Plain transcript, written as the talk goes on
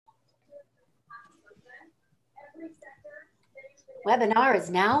Webinar is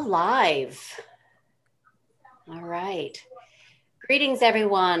now live. All right. Greetings,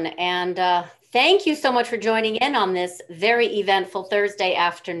 everyone, and thank you so much for joining in on this very eventful Thursday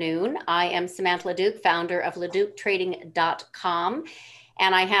afternoon. I am Samantha LeDuc, founder of LeDucTrading.com,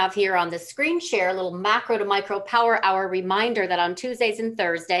 and I have here on the screen share a little macro to micro power hour reminder that on Tuesdays and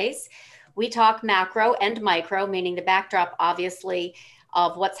Thursdays, we talk macro and micro, meaning the backdrop, obviously,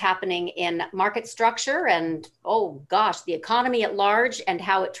 of what's happening in market structure and, oh gosh, the economy at large and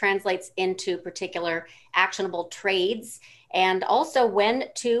how it translates into particular actionable trades, and also when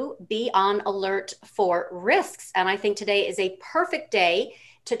to be on alert for risks. And I think today is a perfect day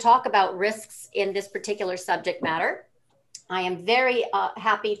to talk about risks in this particular subject matter. I am very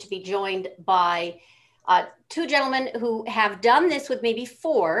happy to be joined by two gentlemen who have done this with me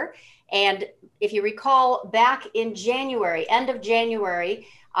before. And if you recall, back in January, end of January,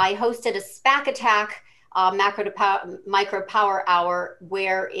 I hosted a SPAC attack macro to micro power hour,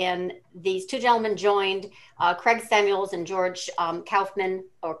 wherein these two gentlemen joined, Craig Samuels and George Kaufman,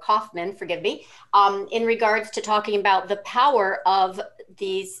 forgive me, in regards to talking about the power of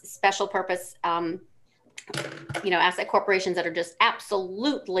these special purpose asset corporations that are just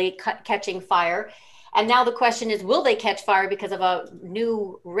absolutely catching fire. And now the question is, will they catch fire because of a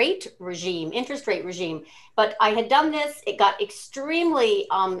new interest rate regime? But I had done this, it got extremely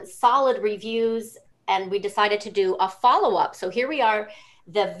solid reviews, and we decided to do a follow-up. So here we are,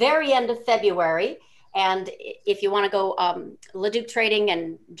 the very end of February. And if you want to go LeDuc Trading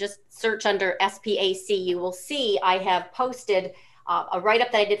and just search under SPAC, you will see I have posted a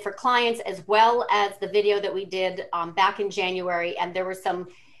write-up that I did for clients, as well as the video that we did back in January. And there were some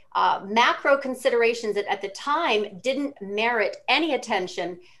macro considerations that at the time didn't merit any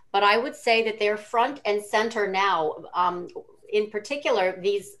attention, but I would say that they're front and center now. In particular,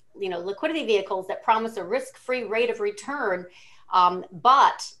 these liquidity vehicles that promise a risk-free rate of return,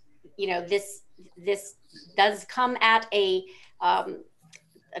 but this does come at a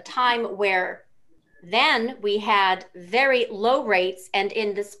time where then we had very low rates, and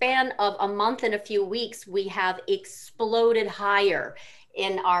in the span of a month and a few weeks, we have exploded higher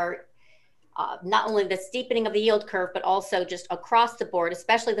in our not only the steepening of the yield curve, but also just across the board,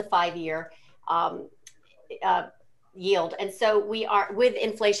 especially the 5-year yield. And so we are with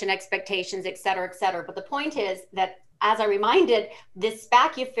inflation expectations, et cetera, et cetera. But the point is that, as I reminded, this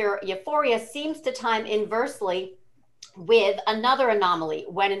SPAC euphoria seems to time inversely with another anomaly.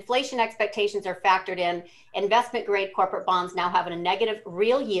 When inflation expectations are factored in, investment grade corporate bonds now have a negative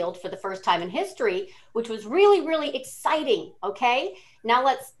real yield for the first time in history, which was really, really exciting. Okay, now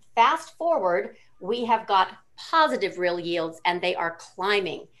let's fast forward. We have got positive real yields and they are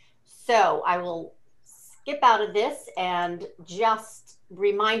climbing. So I will skip out of this and just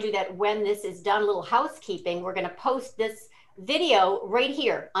remind you that when this is done, a little housekeeping, we're going to post this video right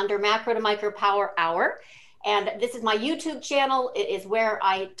here under Macro to Micro Power Hour. And this is my YouTube channel. It is where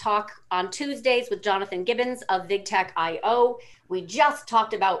I talk on Tuesdays with Jonathan Gibbons of VigTech.io. We just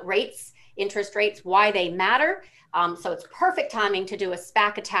talked about rates, interest rates, why they matter. So it's perfect timing to do a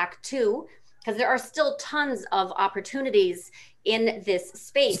SPAC attack too, because there are still tons of opportunities in this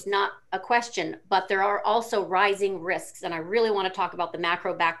space, not a question, but there are also rising risks. And I really want to talk about the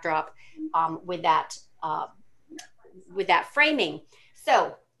macro backdrop with that framing.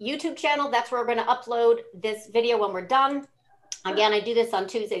 So YouTube channel, that's where we're going to upload this video when we're done. Again, I do this on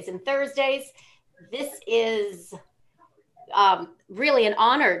Tuesdays and Thursdays. This is really an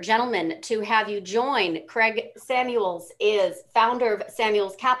honor, gentlemen, to have you join. Craig Samuels is founder of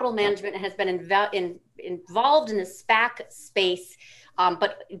Samuels Capital Management and has been involved in the SPAC space,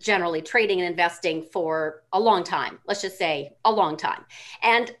 but generally trading and investing for a long time. Let's just say a long time.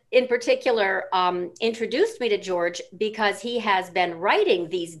 And in particular, introduced me to George because he has been writing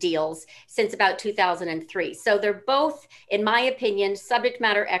these deals since about 2003. So they're both, in my opinion, subject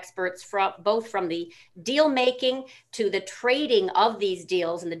matter experts both from the deal making to the trading of these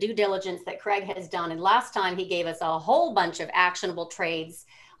deals and the due diligence that Craig has done. And last time he gave us a whole bunch of actionable trades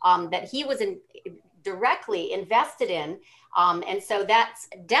that he was directly invested in. And so that's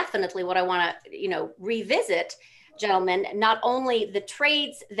definitely what I want to, revisit, gentlemen, not only the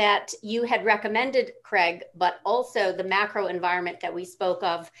trades that you had recommended, Craig, but also the macro environment that we spoke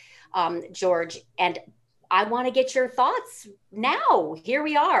of, George. And I want to get your thoughts now. Here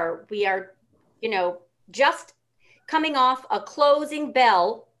we are. We are, just coming off a closing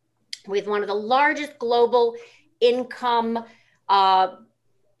bell with one of the largest global income,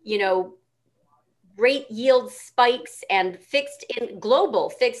 rate yield spikes and global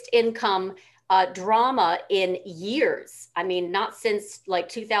fixed income drama in years. I mean, not since like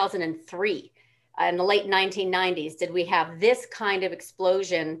 2003. in the late 1990s did we have this kind of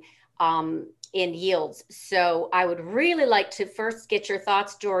explosion in yields. So I would really like to first get your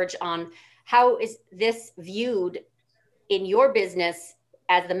thoughts, George, on how is this viewed in your business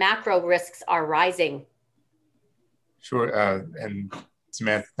as the macro risks are rising? Sure. And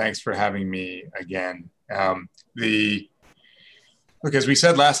Samantha, thanks for having me again. Look, as we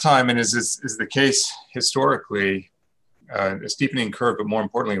said last time, and is the case historically, a steepening curve, but more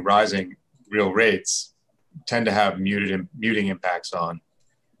importantly, rising real rates tend to have muting impacts on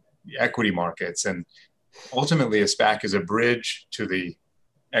the equity markets. And ultimately, a SPAC is a bridge to the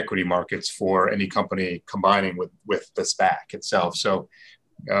equity markets for any company combining with the SPAC itself. So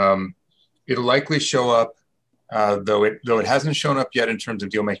it'll likely show up, though it hasn't shown up yet in terms of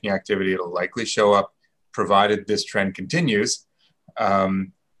deal making activity. It'll likely show up, provided this trend continues,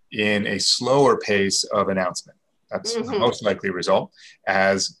 in a slower pace of announcement. That's the most likely result,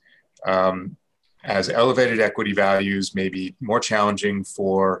 as elevated equity values may be more challenging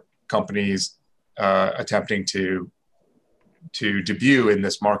for companies attempting to debut in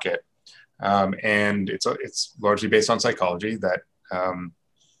this market. And it's largely based on psychology that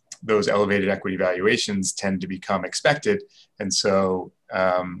those elevated equity valuations tend to become expected. And so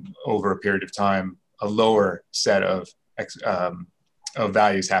over a period of time, a lower set of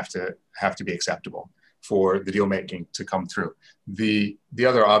values have to be acceptable for the deal making to come through. The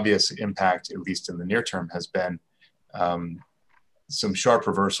other obvious impact, at least in the near term, has been some sharp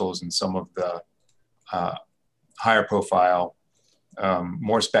reversals in some of the higher profile,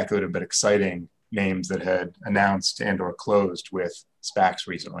 more speculative but exciting names that had announced and or closed with SPACs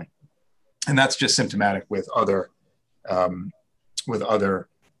recently. And that's just symptomatic with other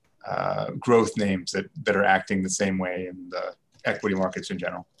growth names that are acting the same way in the equity markets in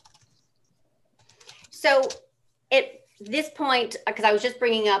general. So at this point, because I was just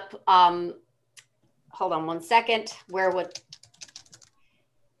bringing up, hold on one second,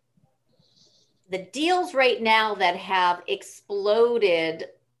 the deals right now that have exploded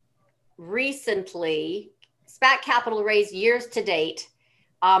recently, SPAC capital raised years to date,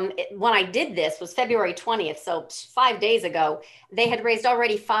 when I did this was February 20th, so 5 days ago, they had raised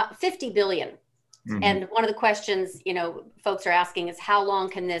already $50 billion. Mm-hmm. And one of the questions, folks are asking is how long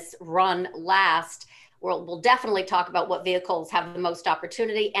can this run last? We'll definitely talk about what vehicles have the most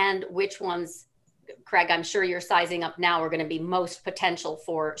opportunity and which ones, Craig, I'm sure you're sizing up now, are going to be most potential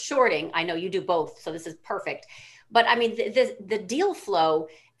for shorting. I know you do both, so this is perfect. But I mean, the deal flow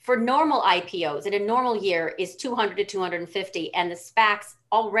for normal IPOs in a normal year is 200 to 250, and the SPACs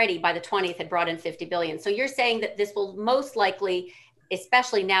already by the 20th had brought in 50 billion. So you're saying that this will most likely,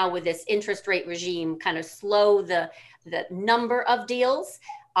 especially now with this interest rate regime, kind of slow the number of deals.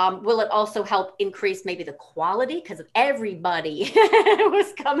 Will it also help increase maybe the quality, because everybody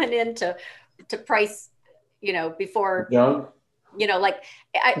was coming in to price, before,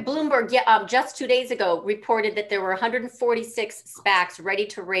 Bloomberg, just 2 days ago reported that there were 146 SPACs ready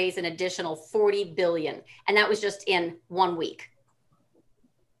to raise an additional 40 billion. And that was just in 1 week.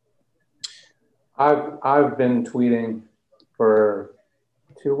 I've been tweeting for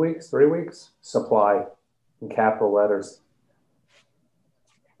 2 weeks, 3 weeks, supply in capital letters.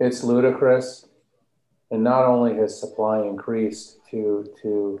 It's ludicrous. And not only has supply increased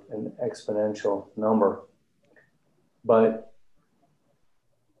to an exponential number, but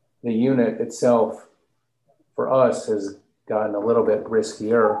the unit itself for us has gotten a little bit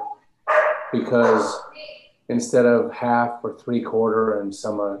riskier, because instead of half or 3/4 and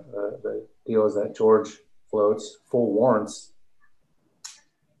some of the deals that George floats, full warrants,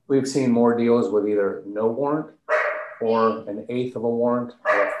 we've seen more deals with either no warrant or an eighth of a warrant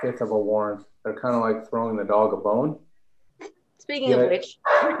or a fifth of a warrant. They're kind of like throwing the dog a bone. Speaking of which.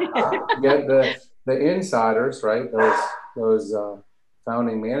 Yet the insiders, right, those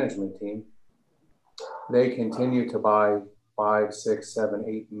founding management team, they continue to buy 5, 6, 7,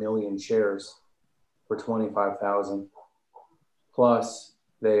 8 million shares for 25,000. Plus,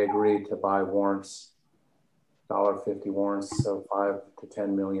 they agreed to buy warrants, $1.50 warrants, so $5 to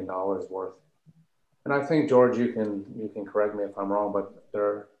 $10 million worth. And I think, George, you can correct me if I'm wrong, but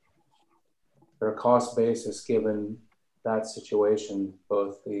their cost basis, given that situation,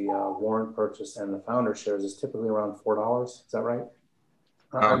 both the warrant purchase and the founder shares, is typically around $4. Is that right?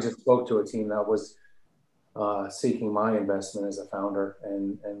 I just spoke to a team that was seeking my investment as a founder,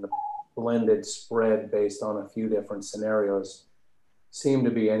 and the blended spread based on a few different scenarios seemed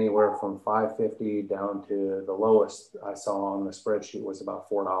to be anywhere from $5.50 down to the lowest I saw on the spreadsheet was about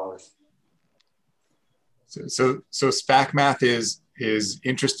 $4. So SPAC math is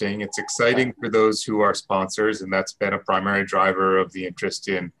interesting. It's exciting for those who are sponsors, and that's been a primary driver of the interest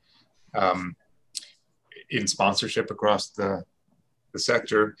in in sponsorship across the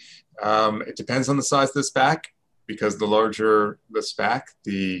sector. It depends on the size of the SPAC, because the larger the SPAC,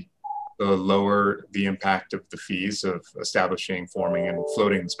 the lower the impact of the fees of establishing, forming, and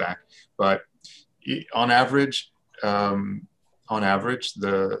floating the SPAC. But on average, the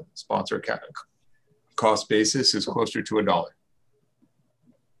sponsor cost basis is closer to $1.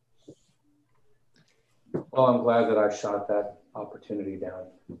 Well, I'm glad that I shot that opportunity down.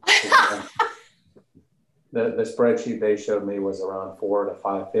 The spreadsheet they showed me was around 4 to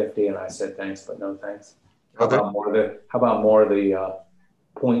 550, and I said thanks, but no thanks. How about more the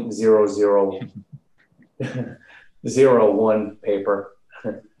 0.0001 paper,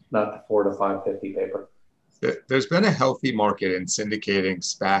 not the 4 to 550 paper? There's been a healthy market in syndicating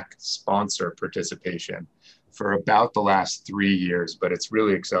SPAC sponsor participation for about the last 3 years, but it's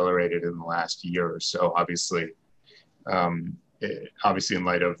really accelerated in the last year or so, obviously in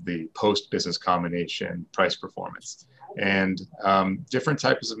light of the post-business combination price performance. And different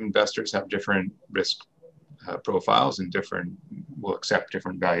types of investors have different risk profiles and will accept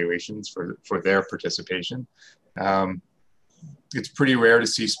different valuations for their participation. It's pretty rare to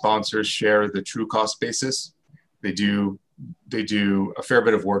see sponsors share the true cost basis. They do a fair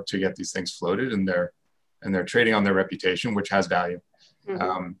bit of work to get these things floated, and they're trading on their reputation, which has value.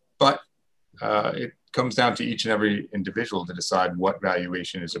 Mm-hmm. But it comes down to each and every individual to decide what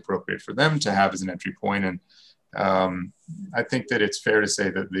valuation is appropriate for them to have as an entry point. And I think that it's fair to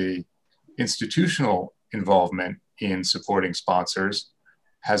say that the institutional involvement in supporting sponsors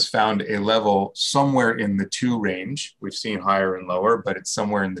has found a level somewhere in the 2 range. We've seen higher and lower, but it's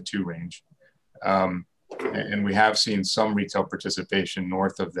somewhere in the 2 range. And we have seen some retail participation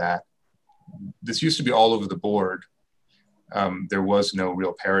north of that. This used to be all over the board. There was no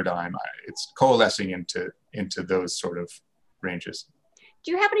real paradigm. It's coalescing into those sort of ranges.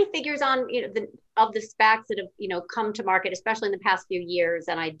 Do you have any figures on the SPACs that have come to market, especially in the past few years?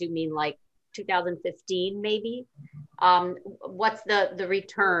 And I do mean like 2015, maybe. What's the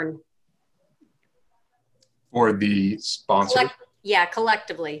return for the sponsor?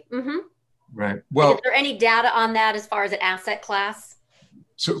 Collectively. Mm-hmm. Right. Well, is there any data on that as far as an asset class?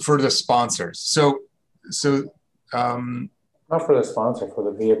 So for the sponsors, not for the sponsor, for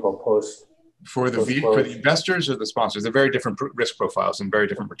the vehicle post. For the investors or the sponsors, they're very different risk profiles and very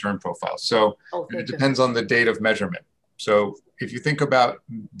different return profiles. So it depends on the date of measurement. So if you think about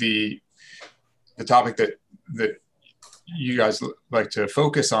the topic that you guys like to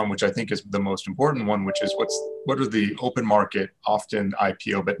focus on, which I think is the most important one, which is what are the open market, often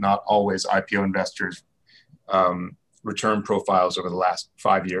IPO, but not always IPO investors, return profiles over the last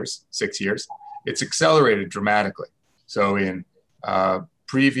 5 years, 6 years. It's accelerated dramatically. So in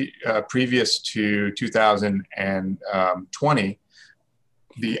previous to 2020,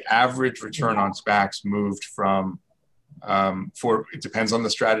 the average return on SPACs moved from, it depends on the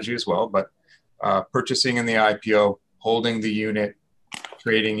strategy as well, but purchasing in the IPO, holding the unit,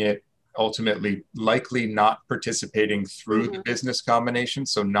 trading it, ultimately likely not participating through the business combination,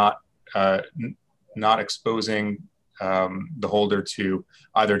 so not exposing the holder to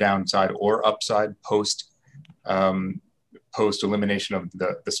either downside or upside post elimination of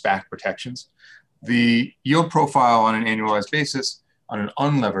the SPAC protections. The yield profile on an annualized basis, on an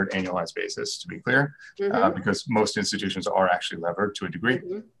unlevered annualized basis, to be clear, because most institutions are actually levered to a degree,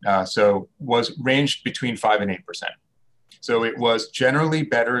 so was ranged between 5 and 8%. So it was generally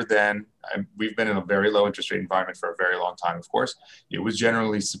better than, we've been in a very low interest rate environment for a very long time, of course. It was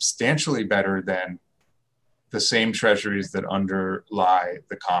generally substantially better than the same treasuries that underlie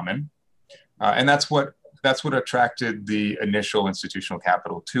the common. And that's what attracted the initial institutional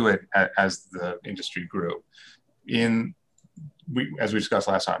capital to it as the industry grew. As we discussed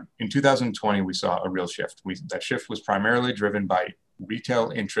last time, in 2020, we saw a real shift. That shift was primarily driven by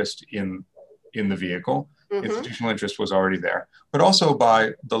retail interest in the vehicle. Institutional interest was already there, but also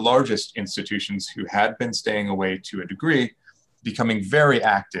by the largest institutions who had been staying away to a degree, becoming very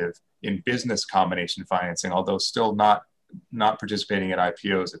active in business combination financing, although still not participating at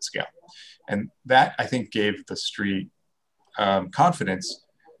IPOs at scale. And that, I think, gave the street confidence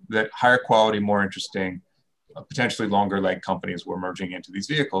that higher quality, more interesting, potentially longer leg companies were merging into these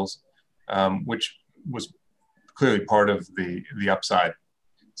vehicles, which was clearly part of the upside.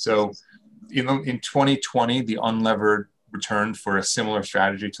 So, in 2020, the unlevered return for a similar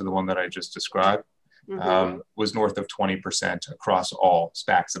strategy to the one that I just described was north of 20% across all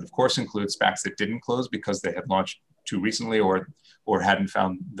SPACs. That, of course, includes SPACs that didn't close because they had launched too recently or hadn't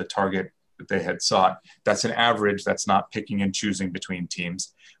found the target that they had sought. That's an average. That's not picking and choosing between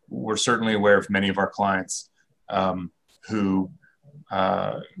teams. We're certainly aware of many of our clients who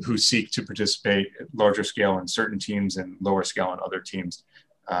who seek to participate at larger scale in certain teams and lower scale on other teams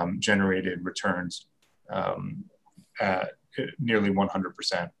generated returns at nearly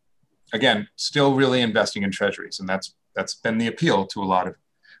 100%. Again, still really investing in treasuries, and that's been the appeal to a lot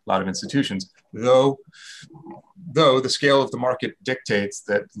of institutions. Though the scale of the market dictates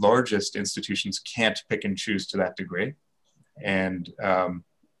that largest institutions can't pick and choose to that degree, and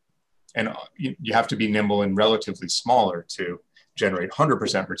you have to be nimble and relatively smaller to generate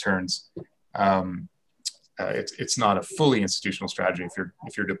 100% returns. It's not a fully institutional strategy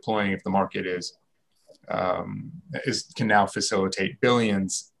if you're deploying, if the market can now facilitate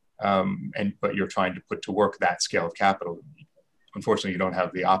billions, but you're trying to put to work that scale of capital. Unfortunately, you don't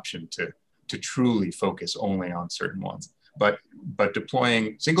have the option to truly focus only on certain ones. But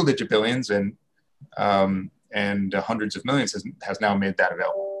deploying single-digit billions and hundreds of millions has now made that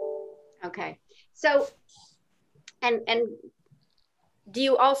available. Okay, so and do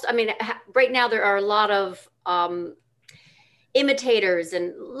you also? I mean, right now there are a lot of imitators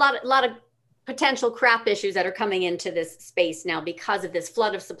and a lot of potential crap issues that are coming into this space now because of this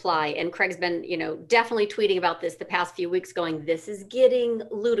flood of supply. And Craig's been, definitely tweeting about this the past few weeks, going, "This is getting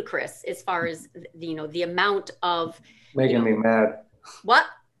ludicrous as far as the amount of making me mad." What?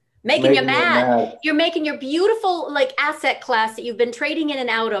 Making you mad. You're making your beautiful asset class that you've been trading in and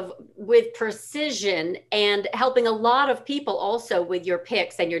out of with precision and helping a lot of people also with your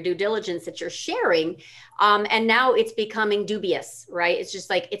picks and your due diligence that you're sharing. And now it's becoming dubious, right? It's just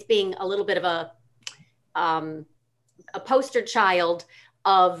it's being a little bit of a poster child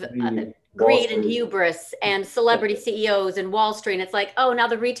of greed and hubris and celebrity CEOs and Wall Street. And it's now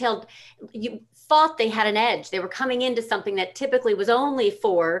the retail, you thought they had an edge. They were coming into something that typically was only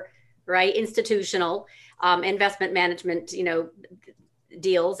for institutional investment management,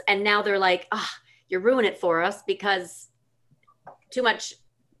 deals. And now they're you're ruining it for us because too much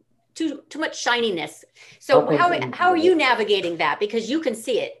shininess. So how are you navigating that? Because you can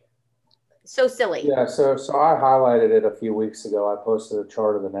see it. So silly. Yeah. So I highlighted it a few weeks ago. I posted a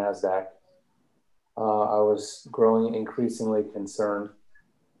chart of the NASDAQ. I was growing increasingly concerned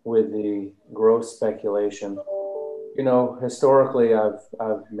with the growth speculation. Historically,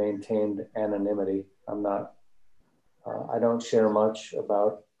 I've maintained anonymity. I don't share much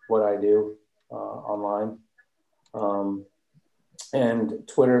about what I do online. And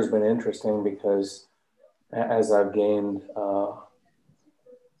Twitter's been interesting because as I've gained a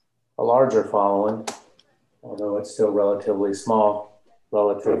larger following, although it's still relatively small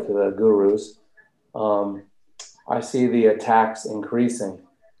relative to the gurus, I see the attacks increasing.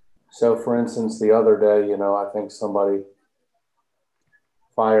 So, for instance, the other day, I think somebody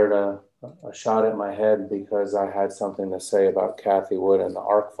fired a shot at my head because I had something to say about Cathie Wood and the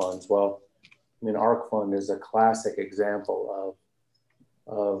ARK funds. Well, ARK fund is a classic example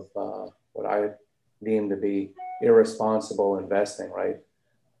of what I deem to be irresponsible investing, right?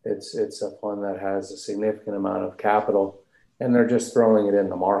 It's a fund that has a significant amount of capital, and they're just throwing it in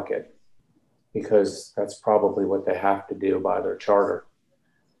the market because that's probably what they have to do by their charter.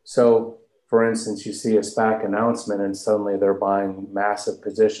 So, for instance, you see a SPAC announcement and suddenly they're buying massive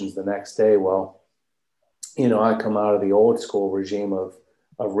positions the next day. Well, I come out of the old school regime of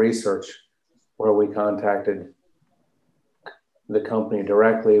research where we contacted the company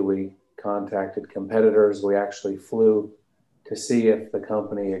directly. We contacted competitors. We actually flew to see if the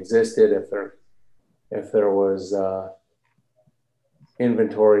company existed, if there was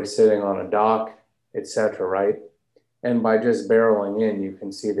inventory sitting on a dock, et cetera, right? And by just barreling in, you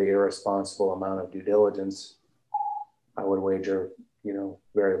can see the irresponsible amount of due diligence. I would wager,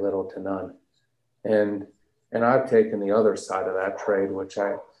 very little to none. And I've taken the other side of that trade, which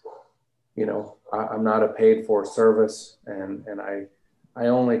I'm not a paid for service, and I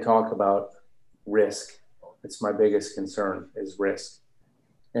only talk about risk. It's my biggest concern is risk.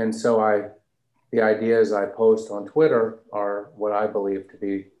 And so the ideas I post on Twitter are what I believe to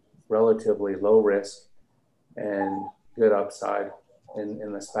be relatively low risk and good upside.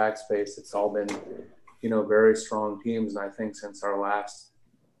 In the SPAC space, it's all been, very strong teams. And I think since our last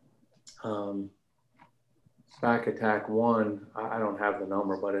SPAC attack one, I don't have the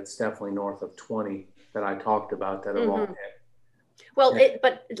number, but it's definitely north of 20 that I talked about that have all hit. Well,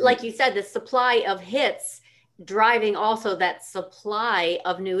 but like you said, the supply of hits driving also that supply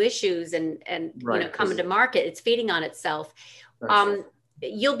of new issues and right, coming to market. It's feeding on itself. Right.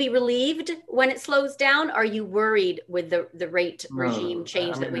 You'll be relieved when it slows down. Are you worried with the rate regime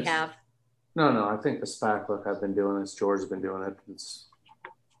change that we have? No. I think the SPAC, look, I've been doing this. George has been doing it. It's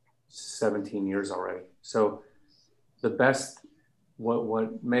 17 years already. So the best,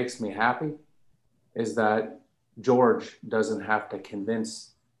 what makes me happy is that George doesn't have to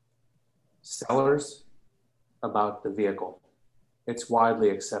convince sellers about the vehicle. It's widely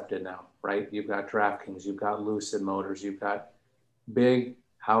accepted now, right? You've got DraftKings, you've got Lucid Motors, you've got big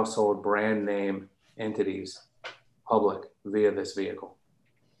household brand name entities public via this vehicle.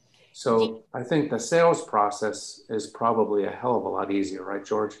 So I think the sales process is probably a hell of a lot easier, right,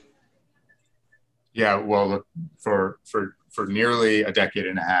 George? Yeah, well, look, for nearly a decade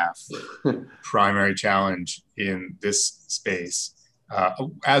and a half, primary challenge in this space,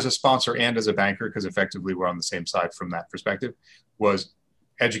 as a sponsor and as a banker, because effectively we're on the same side from that perspective, was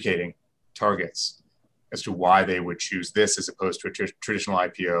educating targets as to why they would choose this as opposed to a traditional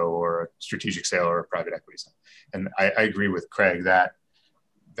IPO or a strategic sale or a private equity sale. And I agree with Craig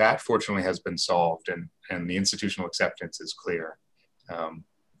that fortunately has been solved, and the institutional acceptance is clear.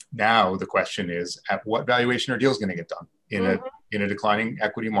 Now the question is, at what valuation are deals going to get done in a declining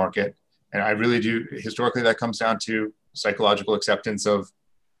equity market? And I really do, historically, that comes down to psychological acceptance of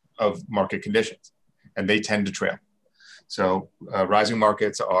market conditions, and they tend to trail. So rising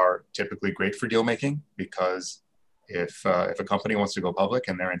markets are typically great for deal making, because if a company wants to go public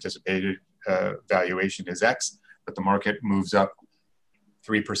and their anticipated valuation is X, but the market moves up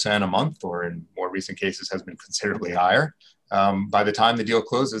 3% a month, or in more recent cases has been considerably higher, by the time the deal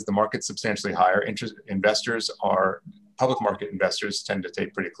closes, the market's substantially higher. Public market investors tend to stay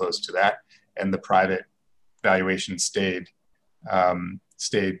pretty close to that, and the private valuation stayed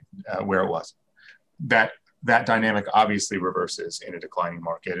where it was. That dynamic obviously reverses in a declining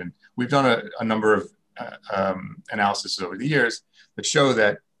market, and we've done a number of analysis over the years that show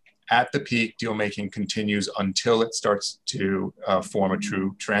that at the peak, deal making continues until it starts to form a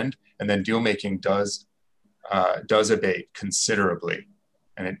true trend, and then deal making does abate considerably,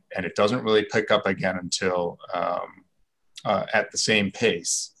 and it doesn't really pick up again until at the same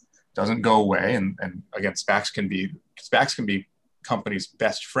pace. Doesn't go away, and again, SPACs can be companies'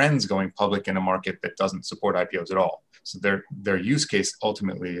 best friends going public in a market that doesn't support IPOs at all. So their use case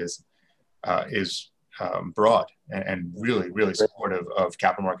ultimately is broad and really supportive of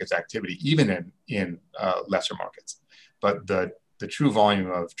capital markets activity, even in lesser markets. But the true volume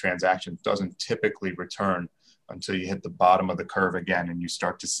of transactions doesn't typically return until you hit the bottom of the curve again, and you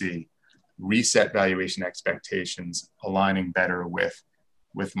start to see reset valuation expectations aligning better with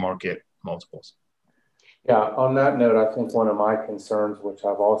market multiples. Yeah, on that note, I think one of my concerns, which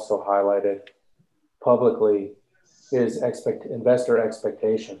I've also highlighted publicly, is investor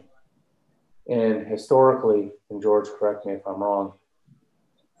expectation. And historically, and George, correct me if I'm wrong,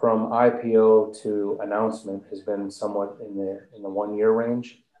 from IPO to announcement has been somewhat in the 1 year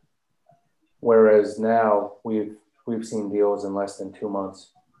range, whereas now we've seen deals in less than 2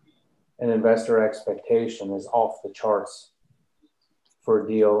 months. And investor expectation is off the charts for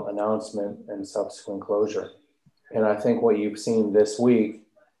deal announcement and subsequent closure. And I think what you've seen this week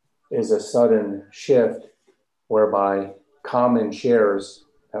is a sudden shift whereby common shares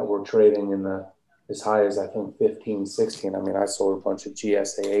that were trading as high as I think 15, 16. I mean, I sold a bunch of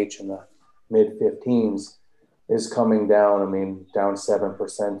GSAH in the mid 15s, is coming down. I mean, down 7%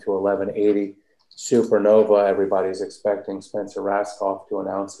 to 1180. Supernova, everybody's expecting Spencer Rascoff to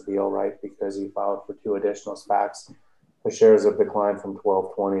announce a deal, right? Because he filed for 2 additional SPACs. The shares have declined from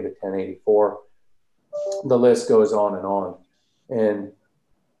 1220 to 1084. The list goes on and on. And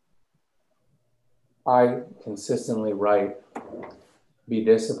I consistently write, be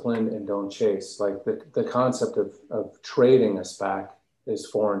disciplined and don't chase. Like the concept of trading a SPAC is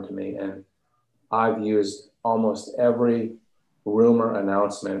foreign to me. And I've used almost every rumor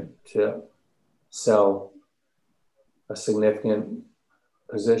announcement to sell a significant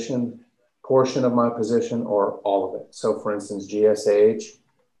portion of my position, or all of it. So for instance, GSAH,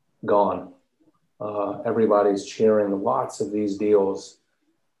 gone. Everybody's cheering lots of these deals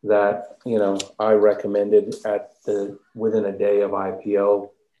that, I recommended within a day of IPO,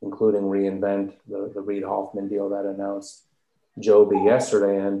 including reInvent, the Reid Hoffman deal that announced Joby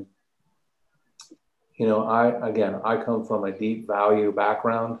yesterday. And, I come from a deep value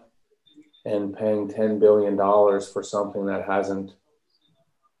background, and paying $10 billion for something that hasn't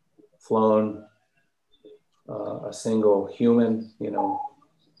flown a single human,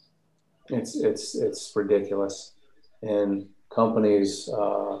 it's ridiculous. And companies.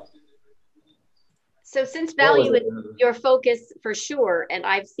 So since value is your focus for sure, and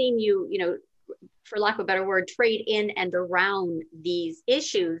I've seen you, for lack of a better word, trade in and around these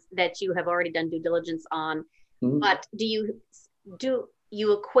issues that you have already done due diligence on. Mm-hmm. But do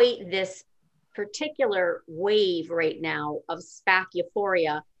you equate this particular wave right now of SPAC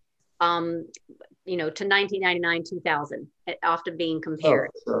euphoria, to 1999, 2000, often being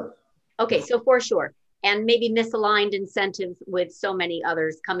compared? Oh, sure. Okay, so for sure. and maybe misaligned incentives with so many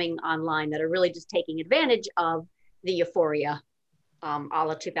others coming online that are really just taking advantage of the euphoria, a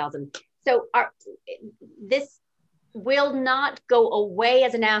la 2000. So this will not go away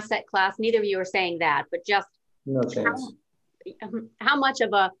as an asset class. Neither of you are saying that, but just no chance. How much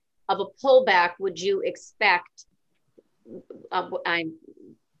of a pullback would you expect? I'm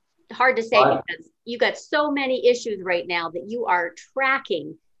hard to say because you got so many issues right now that you are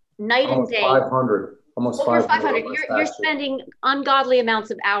tracking night and day. 500, almost over 500. You're spending ungodly amounts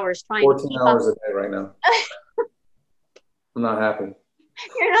of hours trying 14 to keep hours up. a day right now. I'm not happy.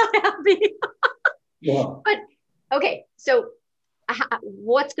 You're not happy. Yeah. But okay, so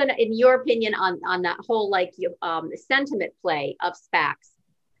what's gonna, in your opinion, on that whole like sentiment play of SPACs?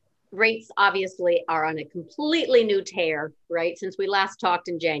 Rates obviously are on a completely new tear, right? Since we last talked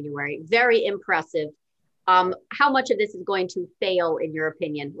in January, very impressive. How much of this is going to fail, in your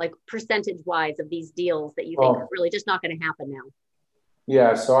opinion, like percentage-wise of these deals that you think are really just not going to happen now?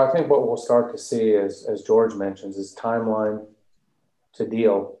 Yeah, so I think what we'll start to see is, as George mentions, is timeline to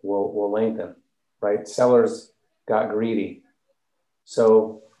deal will lengthen, right? Sellers got greedy.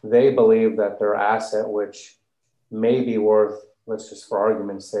 So they believe that their asset, which may be worth, let's just for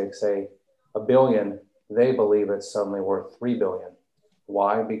argument's sake, say $1 billion, they believe it's suddenly worth $3 billion.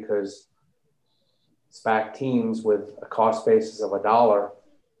 Why? Because SPAC teams with a cost basis of $1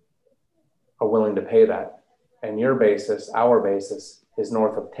 are willing to pay that. And your basis, our basis, is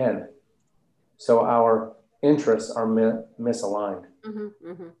north of 10. So our interests are misaligned. Mm-hmm,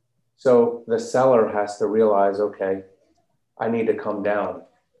 mm-hmm. So the seller has to realize, okay, I need to come down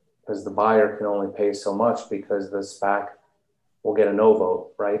because the buyer can only pay so much because the SPAC will get a no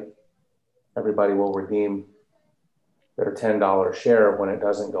vote, right? Everybody will redeem their $10 share when it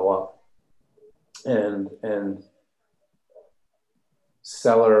doesn't go up. And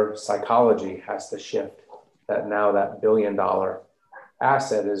seller psychology has to shift that now that $1 billion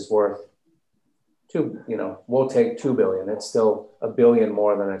asset is worth we'll take $2 billion. It's still $1 billion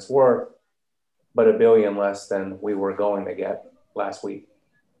more than it's worth, but $1 billion less than we were going to get last week.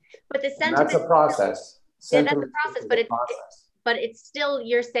 But the sentiment, that's a process. Yeah, that's a process, but it's still,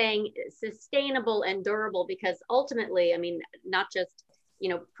 you're saying, sustainable and durable, because ultimately, I mean, not just,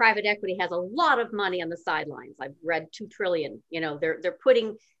 private equity has a lot of money on the sidelines. I've read 2 trillion, they're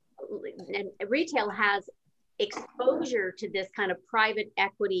putting, and retail has exposure to this kind of private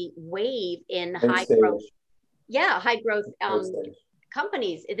equity wave in high growth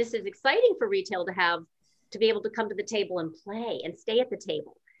companies. This is exciting for retail to be able to come to the table and play and stay at the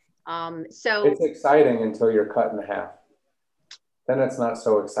table. So it's exciting until you're cut in half. Then it's not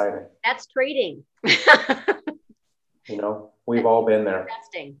so exciting. That's trading. We've all been there.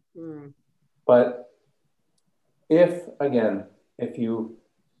 Investing. But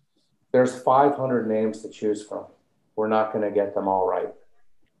there's 500 names to choose from. We're not going to get them all right.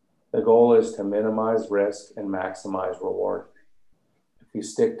 The goal is to minimize risk and maximize reward. If you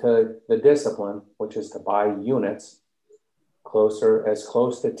stick to the discipline, which is to buy units as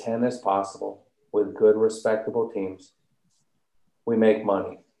close to 10 as possible with good, respectable teams, we make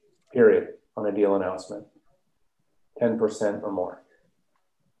money, period, on a deal announcement, 10% or more.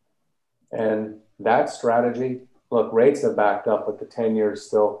 And that strategy, look, rates have backed up, but the 10 years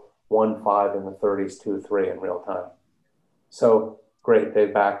still 1.5 in the 30s, 2.3 in real time. So great, they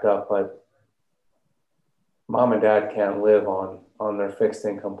backed up, but mom and dad can't live on their fixed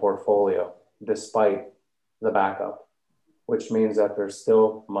income portfolio despite the backup, which means that there's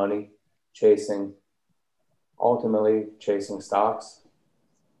still money ultimately chasing stocks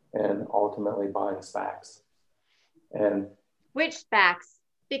and ultimately buying SPACs. And which SPACs?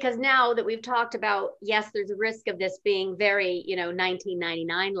 Because now that we've talked about, yes, there's a risk of this being very,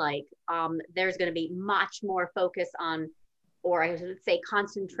 1999 like, there's going to be much more focus on, or I should say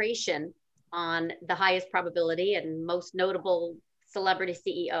concentration on the highest probability and most notable celebrity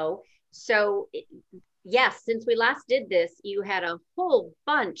CEO. So yes, since we last did this, you had a whole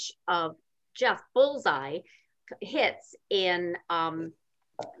bunch of just bullseye hits in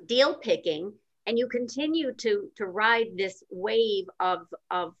deal picking. And you continue to ride this wave of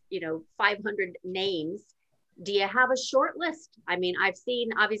 500 names. Do you have a short list? I mean, I've seen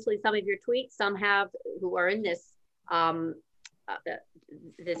obviously some of your tweets. Some have who are in this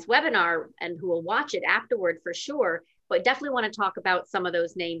this webinar and who will watch it afterward for sure. But definitely want to talk about some of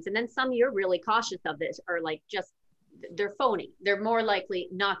those names. And then some you're really cautious of this, or like just they're phony. They're more likely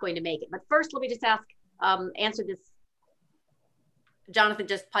not going to make it. But first, let me just answer this. Jonathan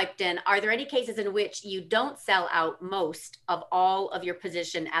just piped in. Are there any cases in which you don't sell out most of all of your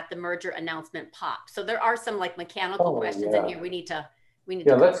position at the merger announcement pop? So there are some like mechanical questions in here we need to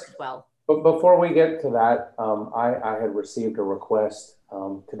cover as well. But before we get to that, I had received a request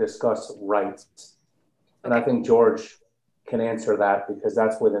to discuss rights. And I think George can answer that because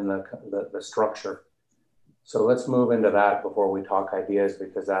that's within the structure. So let's move into that before we talk ideas,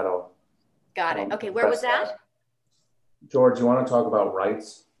 because that'll. Got it. Okay, where was that? George, you want to talk about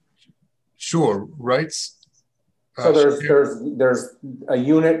rights? Sure, rights. So there's a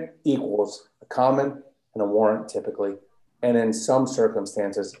unit equals a common and a warrant typically, and in some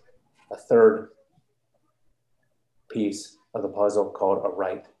circumstances, a third piece of the puzzle called a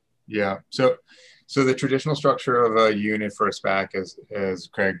right. Yeah. So the traditional structure of a unit for a SPAC, as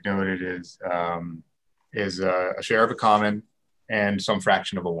Craig noted, is a share of a common and some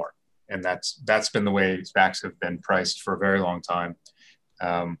fraction of a warrant, and that's been the way SPACs have been priced for a very long time.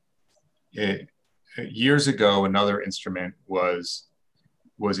 Years ago, another instrument was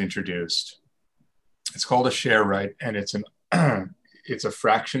introduced. It's called a share right, and it's a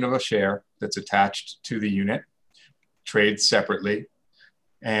fraction of a share that's attached to the unit, trades separately,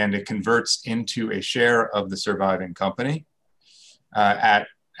 and it converts into a share of the surviving company at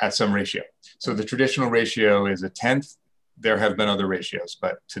some ratio. So the traditional ratio is a tenth. There have been other ratios,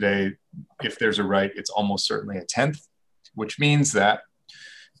 but today, if there's a right, it's almost certainly a tenth, which means that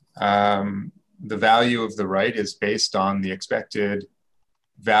the value of the right is based on the expected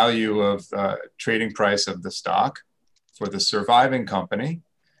value of trading price of the stock for the surviving company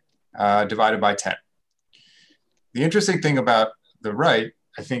divided by 10. The interesting thing about the right,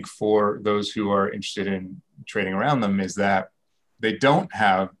 I think for those who are interested in trading around them, is that they don't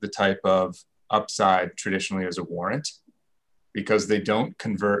have the type of upside traditionally as a warrant, because they don't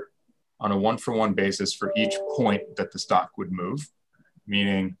convert on a one-for-one basis for each point that the stock would move,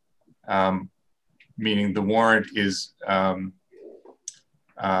 meaning the warrant is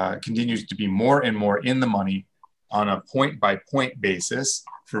continues to be more and more in the money on a point-by-point basis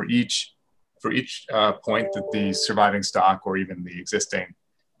for each point that the surviving stock or even the existing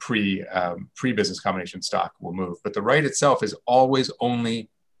pre-business combination stock will move. But the right itself is always only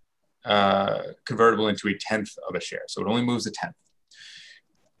convertible into a tenth of a share. So it only moves a tenth.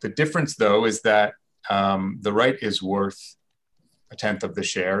 The difference, though, is that the right is worth a tenth of the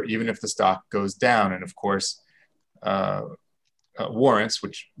share, even if the stock goes down. And of course, warrants,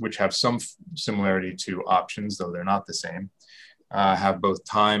 which have some similarity to options, though they're not the same, have both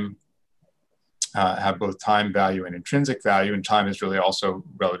time value and intrinsic value, and time is really also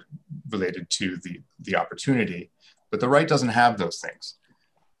related to the opportunity. But the right doesn't have those things.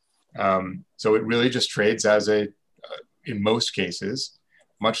 So it really just trades as in most cases,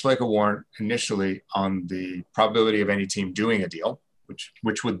 much like a warrant initially, on the probability of any team doing a deal,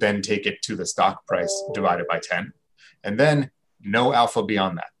 which would then take it to the stock price divided by 10. And then no alpha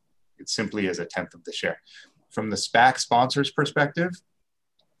beyond that. It simply is a tenth of the share. From the SPAC sponsor's perspective,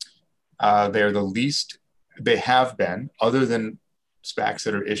 they're the least, they have been, other than SPACs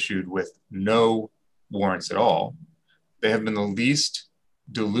that are issued with no warrants at all, they have been the least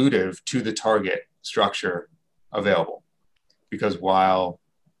dilutive to the target structure available. Because while,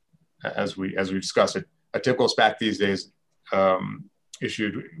 as we discussed it, a typical SPAC these days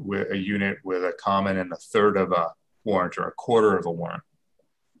issued with a unit with a common and a third of a warrant or a quarter of a warrant.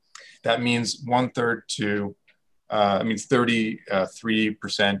 That means 1/3 to,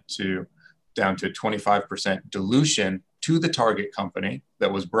 33% to down to 25% dilution to the target company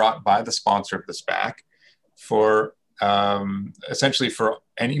that was brought by the sponsor of the SPAC for essentially for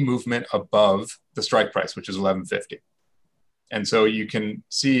any movement above the strike price, which is $11.50. And so you can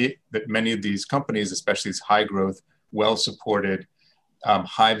see that many of these companies, especially these high growth, well-supported,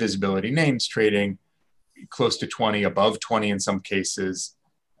 high visibility names trading close to 20, above 20 in some cases,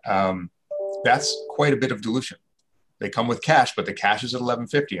 that's quite a bit of dilution. They come with cash, but the cash is at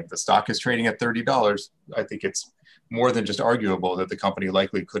 $11.50. If the stock is trading at $30, I think it's more than just arguable that the company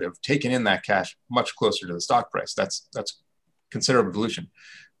likely could have taken in that cash much closer to the stock price. That's considerable dilution.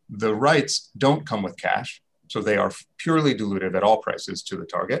 The rights don't come with cash, so they are purely dilutive at all prices to the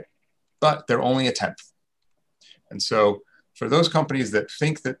target, but they're only a tenth. And so for those companies that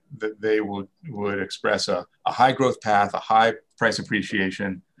think that they would express a high growth path, a high price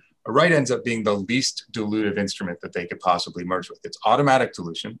appreciation, a right ends up being the least dilutive instrument that they could possibly merge with. It's automatic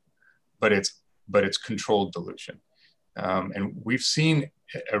dilution, but it's controlled dilution. And we've seen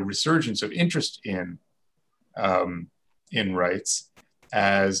a resurgence of interest in rights,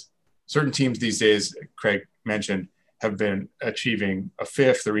 as certain teams these days, Craig mentioned, have been achieving a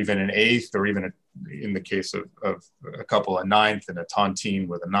fifth or even an eighth, or even in the case of a couple, a ninth, and a tontine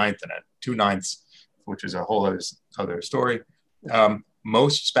with a ninth and a 2/9, which is a whole other story.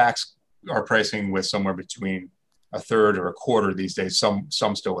 Most SPACs are pricing with somewhere between a third or a quarter these days, some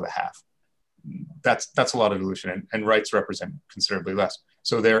still with a half. that's a lot of dilution, and rights represent considerably less.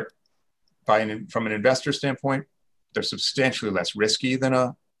 So they're from an investor standpoint, they're substantially less risky than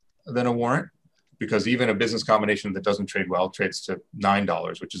a warrant, because even a business combination that doesn't trade well trades to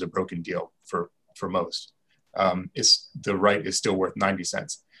 $9, which is a broken deal for most. The right is still worth 90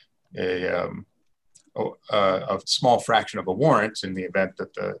 cents. A small fraction of a warrant, in the event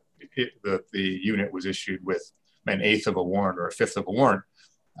that the unit was issued with an eighth of a warrant or a fifth of a warrant,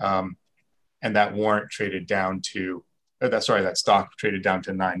 and that warrant traded down to that stock traded down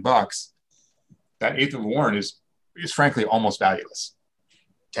to $9. That eighth of a warrant is frankly almost valueless.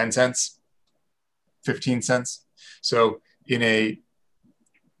 10 cents, 15 cents. So in a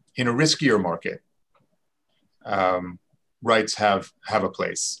riskier market, rights have a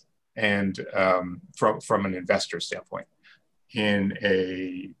place, and from an investor standpoint. In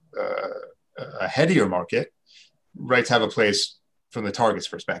a headier market, rights have a place from the target's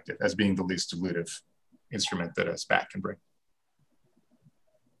perspective as being the least dilutive instrument that a SPAC can bring.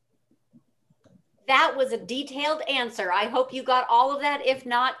 That was a detailed answer. I hope you got all of that. If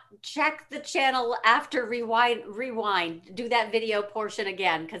not, check the channel after rewind. Do that video portion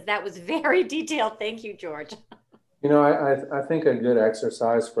again, because that was very detailed. Thank you, George. You know, I think a good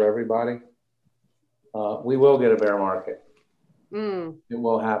exercise for everybody, we will get a bear market. It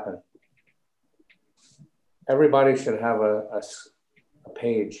will happen. Everybody should have a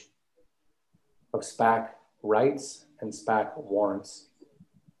page of SPAC rights and SPAC warrants,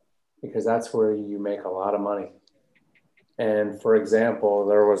 because that's where you make a lot of money. And for example,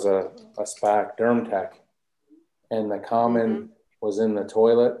 there was a SPAC, DermTech, and the common was in the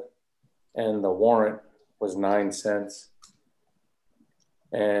toilet, and the warrant was 9 cents.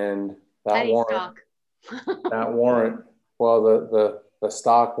 And that warrant, well, the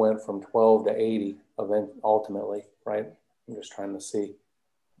stock went from 12 to 80 ultimately, right? I'm just trying to see.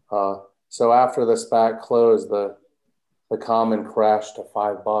 So after the SPAC closed, the common crashed to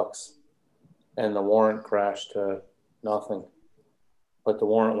 $5 and the warrant crashed to nothing. But the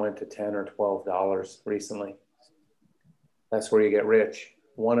warrant went to $10 or $12 recently. That's where you get rich.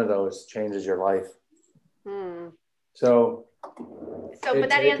 One of those changes your life. So but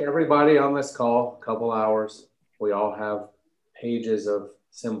that everybody on this call, a couple hours, we all have pages of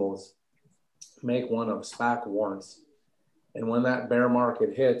symbols. Make one of SPAC warrants. And when that bear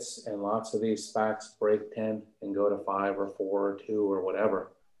market hits and lots of these SPACs break 10 and go to 5 or 4 or 2 or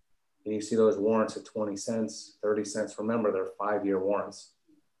whatever, and you see those warrants at 20 cents, 30 cents, remember they're 5-year warrants.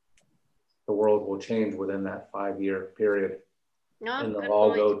 The world will change within that 5-year period. And they'll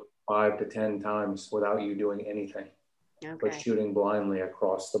all go 5 to 10 times without you doing anything, but shooting blindly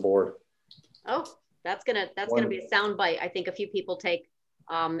across the board. Oh, that's gonna be a sound bite. I think a few people take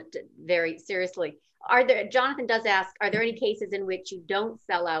very seriously. Jonathan does ask, are there any cases in which you don't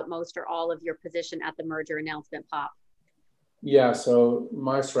sell out most or all of your position at the merger announcement pop? Yeah, so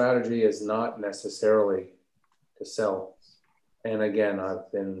my strategy is not necessarily to sell. And again, I've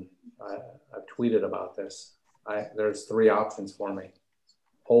tweeted about this. There's 3 options for me: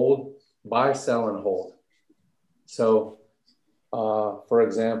 hold, buy, sell, and hold. So for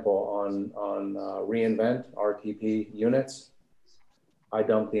example, on reInvent RTP units, I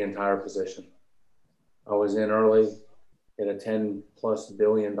dumped the entire position. I was in early at a $10+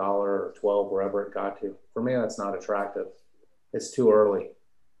 billion or 12, wherever it got to. For me, that's not attractive. It's too early.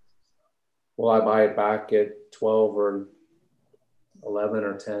 Will I buy it back at 12 or 11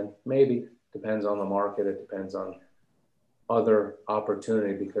 or 10? Maybe. Depends on the market. It depends on other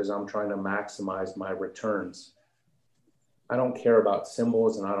opportunity, because I'm trying to maximize my returns. I don't care about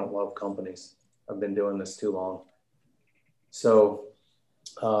symbols and I don't love companies. I've been doing this too long. So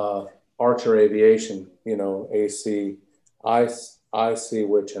Archer Aviation, AC, IC,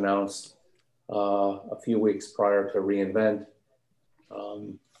 which announced a few weeks prior to reInvent,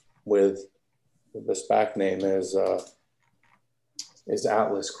 with the SPAC name is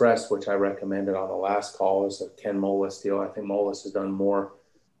Atlas Crest, which I recommended on the last call, is a Ken Moelis deal. I think Moelis has done more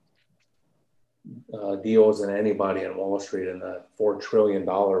deals than anybody in Wall Street in the $4 trillion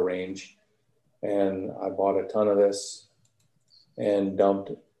range. And I bought a ton of this and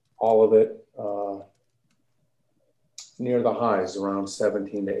dumped all of it near the highs, around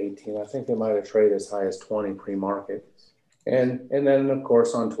 17 to 18. I think they might have traded as high as 20 pre-market. And then, of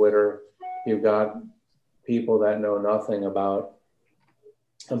course, on Twitter, you've got people that know nothing about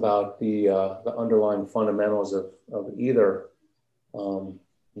the underlying fundamentals of either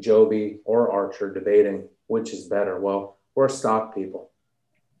Joby or Archer, debating which is better. Well, we're stock people.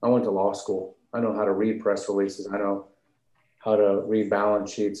 I went to law school. I know how to read press releases. I know how to read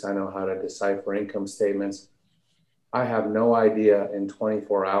balance sheets. I know how to decipher income statements. I have no idea in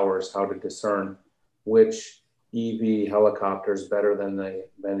 24 hours how to discern which EV helicopter is better than the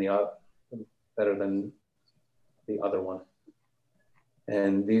other one.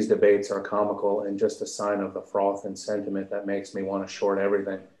 And these debates are comical and just a sign of the froth and sentiment that makes me want to short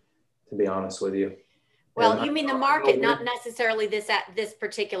everything, to be honest with you. Well, And you mean the market, not necessarily this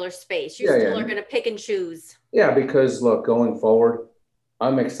particular space. You still are going to pick and choose. Yeah, because look, going forward,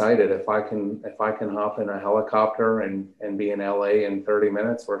 I'm excited if I can hop in a helicopter and be in LA in 30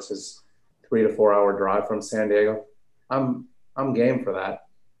 minutes versus 3 to 4 hour drive from San Diego. I'm game for that.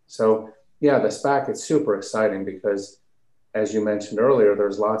 So yeah, the SPAC is super exciting because, as you mentioned earlier,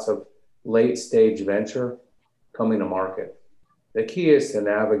 there's lots of late stage venture coming to market. The key is to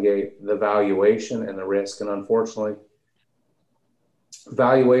navigate the valuation and the risk. And unfortunately,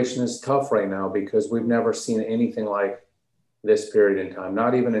 valuation is tough right now because we've never seen anything like this period in time,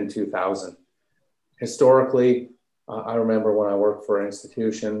 not even in 2000. Historically, I remember when I worked for an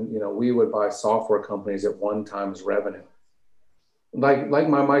institution, we would buy software companies at 1x revenue. Like my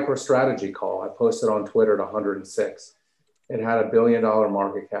MicroStrategy call, I posted on Twitter at 106. It had $1 billion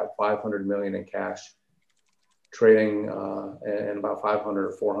market cap, 500 million in cash, trading and about 500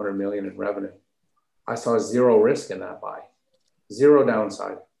 or 400 million in revenue. I saw zero risk in that buy, zero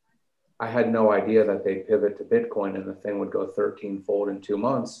downside. I had no idea that they'd pivot to Bitcoin and the thing would go 13-fold in 2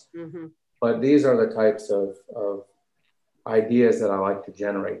 months. Mm-hmm. But these are the types of ideas that I like to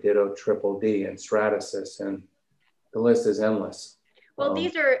generate. Ditto Triple D and Stratasys, and the list is endless. Well,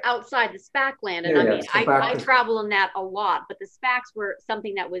 these are outside the SPAC land. And I travel in that a lot, but the SPACs were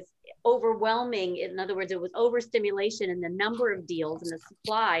something that was overwhelming. In other words, it was overstimulation in the number of deals and the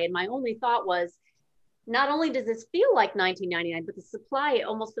supply. And my only thought was, not only does this feel like 1999, but the supply, it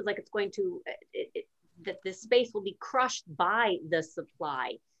almost feels like it's going to, that the space will be crushed by the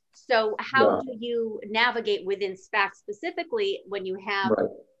supply. So how do you navigate within SPAC specifically when you have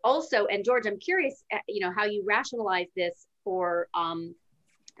also, and George, I'm curious, how you rationalize this for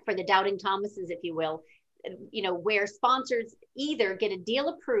the doubting Thomases, if you will, where sponsors either get a deal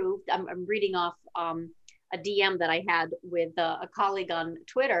approved. I'm reading off a DM that I had with a colleague on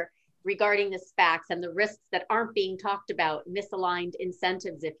Twitter regarding the SPACs and the risks that aren't being talked about, misaligned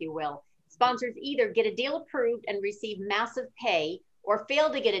incentives, if you will. Sponsors either get a deal approved and receive massive pay, or fail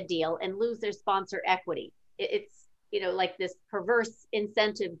to get a deal and lose their sponsor equity. It's like this perverse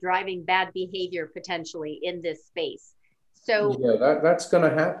incentive driving bad behavior potentially in this space. So yeah, that's going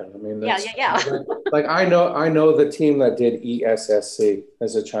to happen. I mean, like I know the team that did ESSC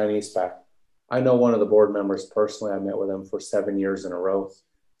as a Chinese SPAC. I know one of the board members personally. I met with him for 7 years in a row,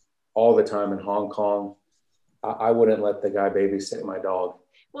 all the time in Hong Kong. I wouldn't let the guy babysit my dog.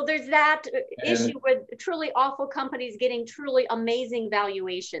 Well, there's that issue with truly awful companies getting truly amazing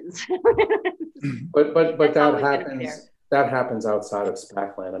valuations. but that happens outside of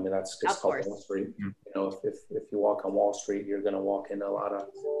SPAC land. I mean, that's just called Wall Street. If you walk on Wall Street, you're going to walk into a lot of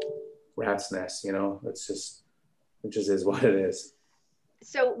rat's nests. It just is what it is.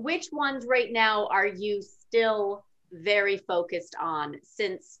 So which ones right now are you still very focused on,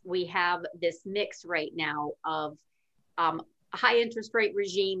 since we have this mix right now of high interest rate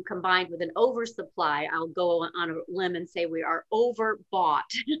regime combined with an oversupply? I'll go on a limb and say we are overbought,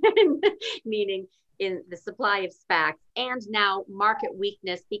 meaning in the supply of SPACs, and now market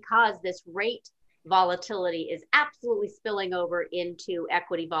weakness because this rate volatility is absolutely spilling over into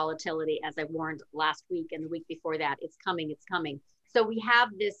equity volatility, as I warned last week and the week before that. It's coming. So we have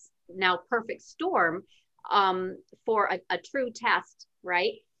this now perfect storm for a true test,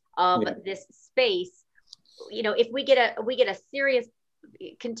 right, of this space. If we get a serious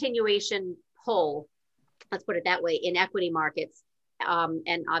continuation pull, let's put it that way, in equity markets,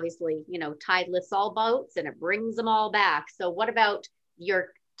 and obviously, tide lifts all boats and it brings them all back. So what about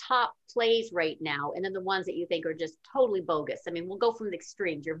your top plays right now, and then the ones that you think are just totally bogus? I mean, we'll go from the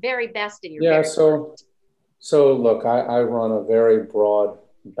extremes. Your very best and your very worst. So look, I run a very broad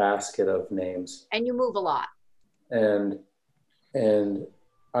basket of names, and you move a lot, and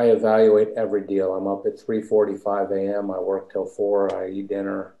I evaluate every deal. I'm up at 3:45 a.m. I work till 4. I eat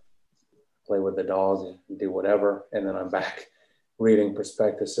dinner, play with the dog, do whatever, and then I'm back reading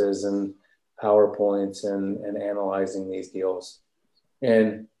prospectuses and PowerPoints and analyzing these deals.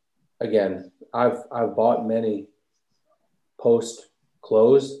 And again, I've bought many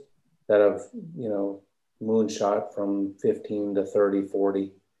post-close that have moonshot from 15 to 30,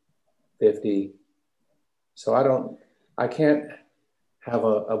 40, 50. So I can't have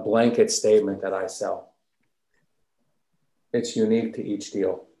a blanket statement that I sell. It's unique to each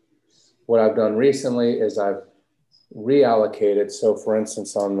deal. What I've done recently is I've reallocated. So for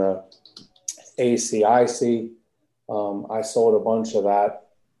instance, on the ACIC, I sold a bunch of that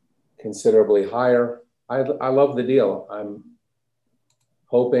considerably higher. I love the deal. I'm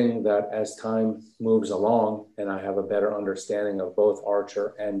hoping that as time moves along and I have a better understanding of both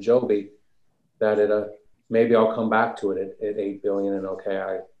Archer and Joby, that maybe I'll come back to it at 8 billion and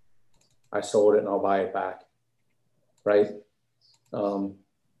okay, I sold it and I'll buy it back, right?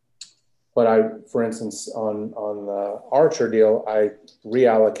 But for instance, on the Archer deal, I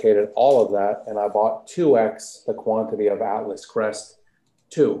reallocated all of that and I bought 2x the quantity of Atlas Crest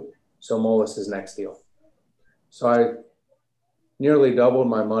 2, so Moelis's next deal. So I nearly doubled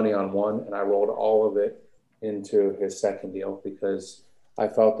my money on one and I rolled all of it into his second deal because I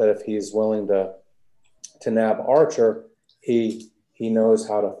felt that if he's willing to nab Archer, he knows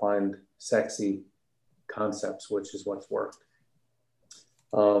how to find sexy concepts, which is what's worked.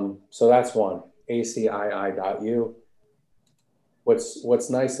 So that's one, ACII.U. What's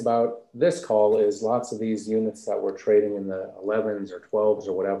nice about this call is lots of these units that we're trading in the 11s or 12s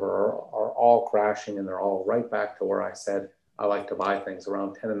or whatever are all crashing and they're all right back to where I said I like to buy things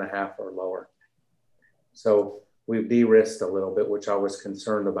around 10.5 or lower. So we've de-risked a little bit, which I was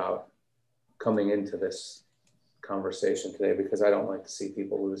concerned about coming into this conversation today because I don't like to see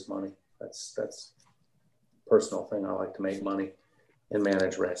people lose money. That's a personal thing. I like to make money and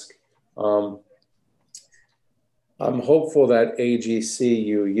manage risk. I'm hopeful that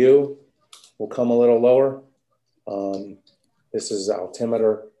AGCUU will come a little lower. This is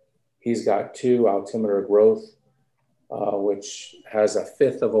Altimeter. He's got 2 Altimeter growth, which has a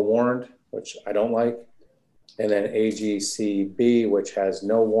 1/5 of a warrant, which I don't like. And then AGCB, which has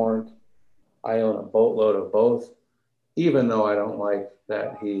no warrant. I own a boatload of both, even though I don't like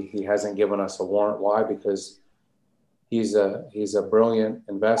that he hasn't given us a warrant. Why? Because he's a brilliant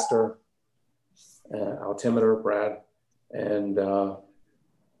investor, Altimeter, Brad, and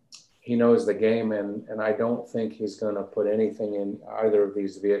he knows the game. And I don't think he's going to put anything in either of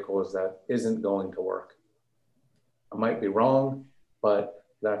these vehicles that isn't going to work. I might be wrong, but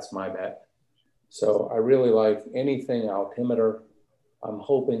that's my bet. So I really like anything Altimeter. I'm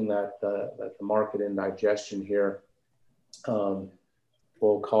hoping that the market indigestion here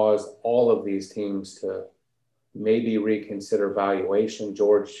will cause all of these teams to maybe reconsider valuation.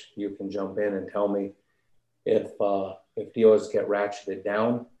 George, you can jump in and tell me if deals get ratcheted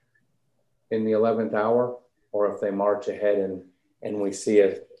down in the 11th hour, or if they march ahead and we see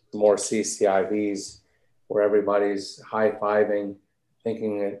more CCIVs where everybody's high-fiving,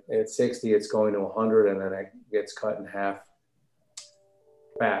 thinking at 60 it's going to 100, and then it gets cut in half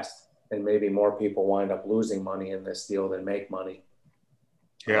fast, and maybe more people wind up losing money in this deal than make money.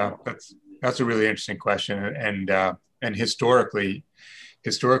 Yeah, that's a really interesting question, and historically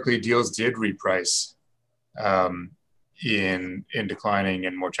deals did reprice in declining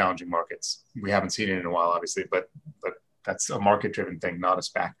and more challenging markets. We haven't seen it in a while, obviously, but that's a market-driven thing, not a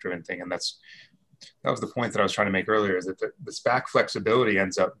SPAC-driven thing, and that was the point that I was trying to make earlier, is that the SPAC flexibility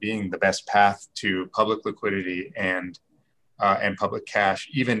ends up being the best path to public liquidity and public cash,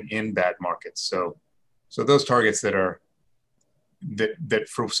 even in bad markets. So those targets that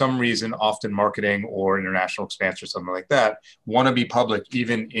for some reason, often marketing or international expansion or something like that, want to be public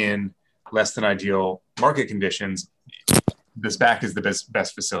even in less than ideal market conditions, the SPAC is the best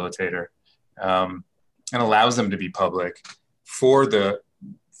facilitator, and allows them to be public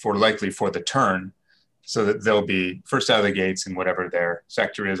likely for the turn, so that they'll be first out of the gates in whatever their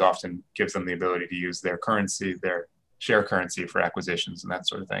sector is. Often gives them the ability to use their currency, their share currency, for acquisitions and that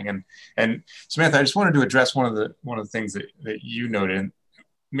sort of thing. And Samantha, I just wanted to address one of the things that you noted, and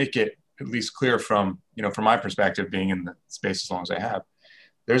make it at least clear from my perspective, being in the space as long as I have.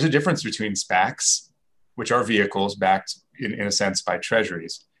 There's a difference between SPACs, which are vehicles backed in a sense by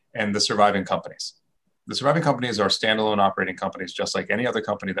treasuries, and the surviving companies. The surviving companies are standalone operating companies, just like any other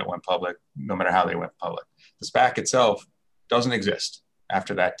company that went public, no matter how they went public. The SPAC itself doesn't exist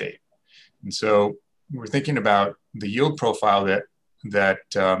after that date. And so we're thinking about the yield profile that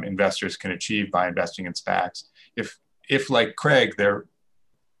investors can achieve by investing in SPACs. If like Craig, they're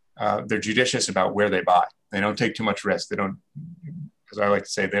judicious about where they buy. They don't take too much risk. They don't, as I like to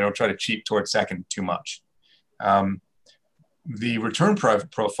say, they don't try to cheat towards second too much. The return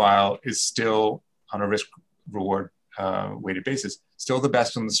profile is still, on a risk reward weighted basis, still the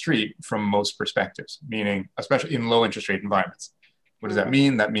best on the street from most perspectives, meaning especially in low interest rate environments. What does that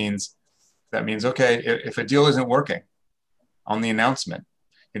mean? That means, okay, if a deal isn't working on the announcement,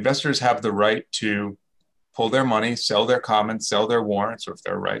 investors have the right to pull their money, sell their common, sell their warrants, or if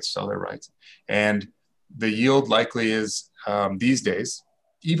they're rights, sell their rights. And the yield likely is, these days,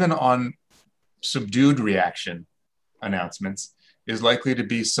 even on subdued reaction announcements, is likely to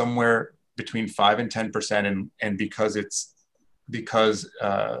be somewhere between 5 and 10%, and because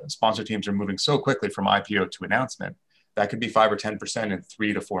sponsor teams are moving so quickly from IPO to announcement, that could be 5 or 10% in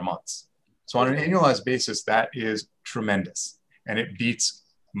 3 to 4 months. So on an annualized basis, that is tremendous, and it beats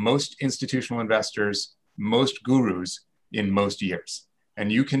most institutional investors, most gurus in most years.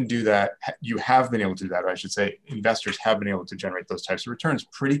 And you can do that. You have been able to do that, or I should say, investors have been able to generate those types of returns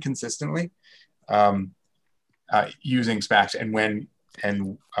pretty consistently using SPACs. And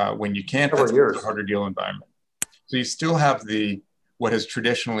when you can't, that's a harder deal environment. So you still have what has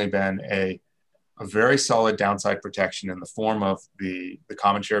traditionally been a very solid downside protection in the form of the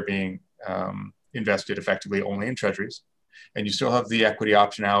common share being invested effectively only in treasuries. And you still have the equity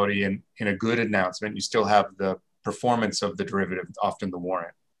optionality in a good announcement. You still have the performance of the derivative, often the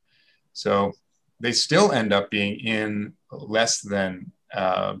warrant. So they still end up being in less than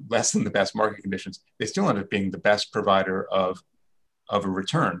the best market conditions. They still end up being the best provider of a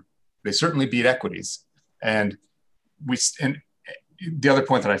return. They certainly beat equities. And the other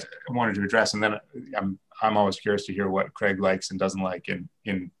point that I wanted to address, and then I'm always curious to hear what Craig likes and doesn't like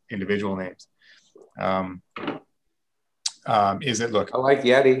in individual names. Is it, look, I like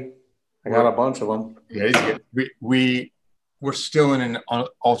Yeti. I got a bunch of them. Yeah, we're still in an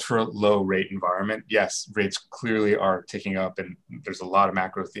ultra low rate environment. Yes, rates clearly are ticking up, and there's a lot of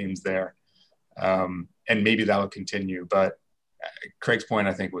macro themes there, and maybe that will continue. But Craig's point,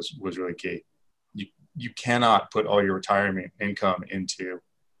 I think, was really key. You cannot put all your retirement income into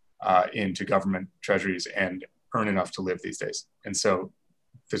government treasuries and earn enough to live these days. And so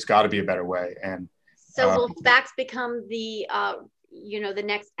there's got to be a better way. And so will SPACs become the the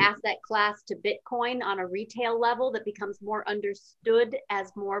next asset class to Bitcoin on a retail level that becomes more understood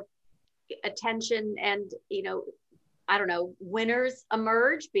as more attention and, I don't know, winners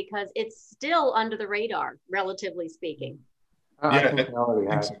emerge, because it's still under the radar, relatively speaking? I think they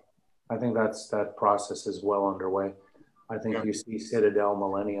already have. I think that process is well underway. I think you see Citadel,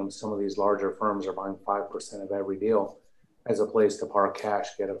 Millennium, some of these larger firms are buying 5% of every deal as a place to park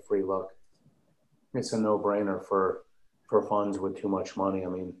cash, get a free look. It's a no-brainer for funds with too much money. I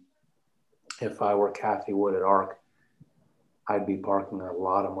mean, if I were Cathie Wood at ARK, I'd be parking a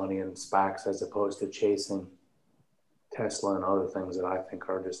lot of money in SPACs as opposed to chasing Tesla and other things that I think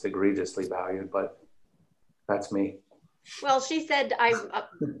are just egregiously valued, but that's me. Well, she said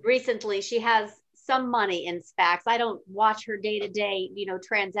recently she has some money in SPACs. I don't watch her day-to-day,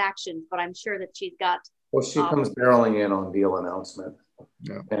 transactions, but I'm sure that she's got. Well, she comes barreling in on deal announcement.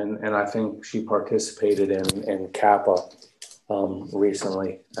 Yeah. And I think she participated in Kappa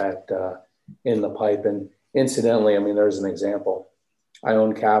recently in the pipe. And incidentally, I mean, there's an example. I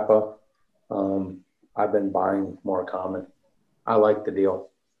own Kappa. I've been buying more common. I like the deal.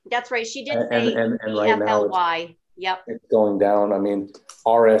 That's right. She did say and right now it's going down. I mean,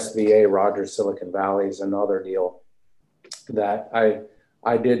 RSVA, Rogers Silicon Valley, is another deal that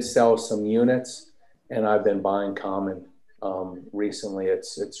I did sell some units, and I've been buying common. Recently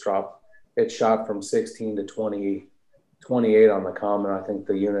it's dropped. It shot from 16 to 28 on the common. I think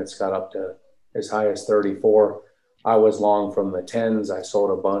the units got up to as high as 34. I was long from the 10s. I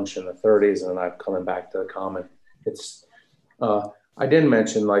sold a bunch in the 30s, and I'm coming back to the common. I didn't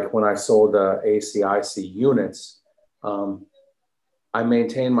mention, like, when I sold the ACIC units, I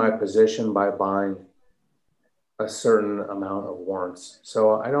maintained my position by buying a certain amount of warrants.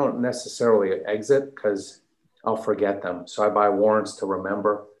 So I don't necessarily exit because I'll forget them. So I buy warrants to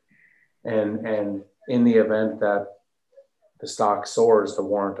remember. And in the event that the stock soars, the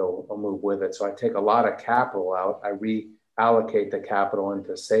warrant will move with it. So I take a lot of capital out. I reallocate the capital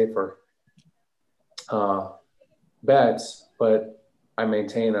into safer bets, but I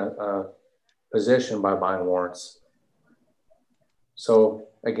maintain a position by buying warrants. So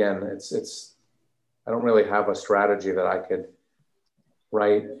again, I don't really have a strategy that I could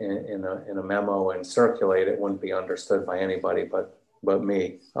write in a memo and circulate. It wouldn't be understood by anybody but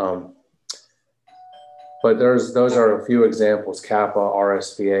me. But those are a few examples, Kappa,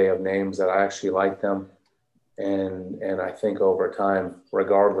 RSVA, of names that I actually like them. And I think over time,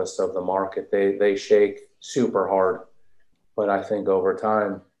 regardless of the market, they shake super hard. But I think over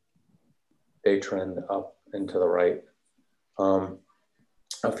time, they trend up and to the right.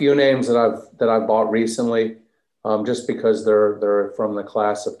 A few names that I've bought recently, just because they're from the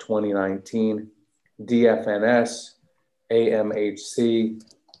class of 2019, DFNS, AMHC,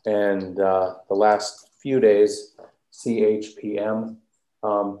 and the last few days, CHPM.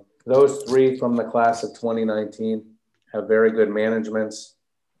 Those three from the class of 2019 have very good managements.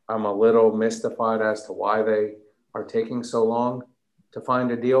 I'm a little mystified as to why they are taking so long to find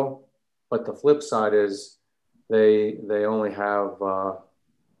a deal. But the flip side is they only have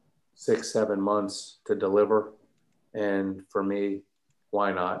 6, 7 months to deliver. And for me,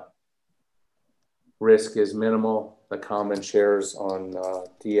 why not? Risk is minimal. The common shares on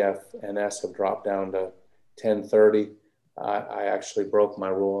DFNS have dropped down to 10.30. I actually broke my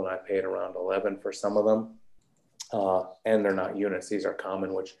rule and I paid around 11 for some of them. And they're not units. These are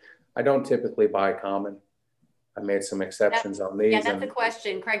common, which I don't typically buy common. I made some exceptions on these. Yeah, that's a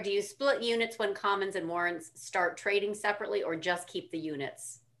question. Craig, do you split units when commons and warrants start trading separately, or just keep the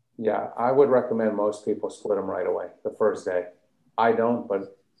units? Yeah, I would recommend most people split them right away the first day. I don't,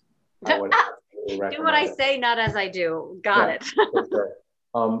 but I would recommend do what I say, not as I do. Got it. For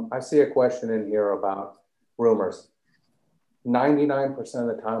sure. I see a question in here about rumors. 99%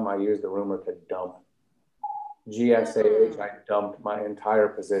 of the time I use the rumor to dump. GSAH, I dumped my entire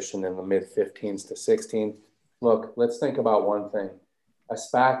position in the mid 15s to 16. Look, let's think about one thing. A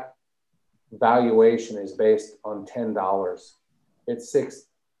SPAC valuation is based on $10. It's 6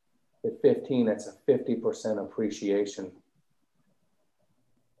 at 15, it's a 50% appreciation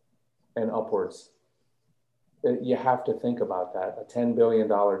and upwards. You have to think about that. A $10 billion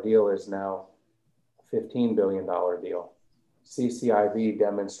deal is now a $15 billion deal. CCIV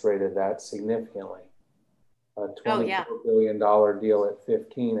demonstrated that significantly. A $24 billion deal at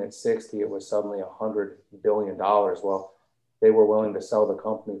 15, at 60, it was suddenly $100 billion. Well, they were willing to sell the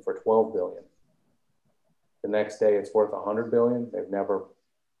company for $12 billion. The next day it's worth $100 billion. They've never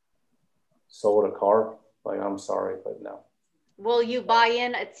sold a car. Like, I'm sorry, but no. Will you buy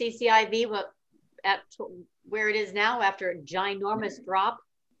in at CCIV at where it is now after a ginormous drop?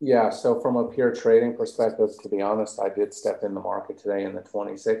 Yeah, so from a pure trading perspective, to be honest, I did step in the market today in the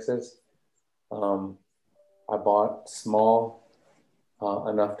 26s. I bought small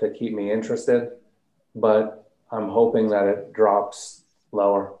enough to keep me interested, but I'm hoping that it drops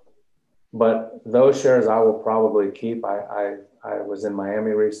lower. But those shares I will probably keep. I was in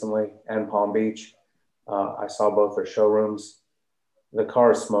Miami recently and Palm Beach. I saw both their showrooms. The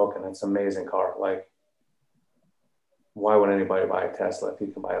car is smoking. It's an amazing car. Like, why would anybody buy a Tesla if you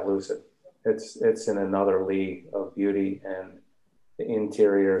can buy a Lucid? It's in another league of beauty, and the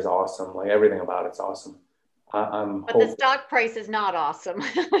interior is awesome. Like, everything about it's awesome. But the stock price is not awesome.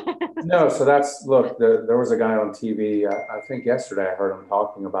 No, so that's, look, there was a guy on TV, I think yesterday I heard him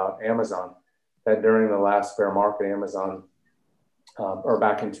talking about Amazon, that during the last bear market, Amazon, or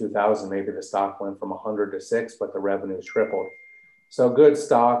back in 2000, maybe the stock went from 100 to 6, but the revenues tripled. So good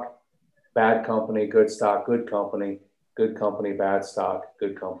stock, bad company, good stock, good company, bad stock,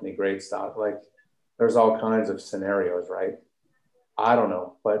 good company, great stock. Like, there's all kinds of scenarios, right? I don't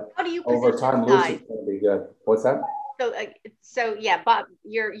know, but how do you over time, Lucid's going to be good. What's that? So yeah, but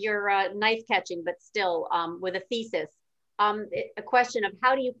you're knife catching, but still with a thesis. A question of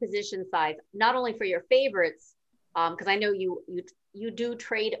how do you position size, not only for your favorites, because I know you do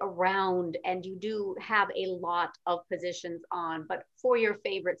trade around and you do have a lot of positions on, but for your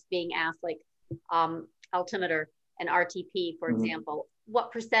favorites being asked, like Altimeter and RTP, for example,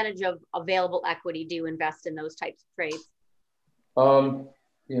 what percentage of available equity do you invest in those types of trades?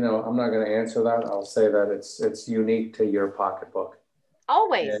 You know, I'm not going to answer that. I'll say that it's unique to your pocketbook.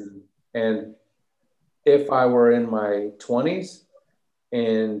 Always. And if I were in my 20s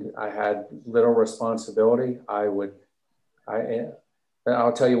and I had little responsibility, I'll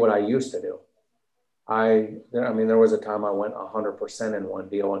tell you what I used to do. I mean, there was a time I went 100% in one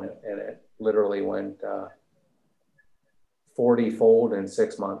deal, and it literally went 40-fold in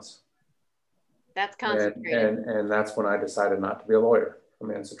 6 months. That's concentrated. And that's when I decided not to be a lawyer. I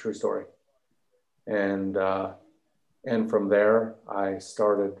mean, it's a true story. And from there, I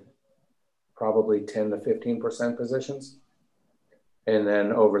started probably 10 to 15% positions. And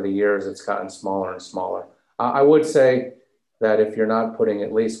then over the years, it's gotten smaller and smaller. I would say that if you're not putting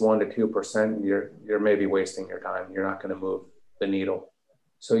at least 1 to 2%, you're maybe wasting your time. You're not going to move the needle.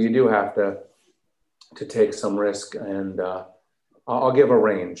 So you do have to take some risk, and I'll give a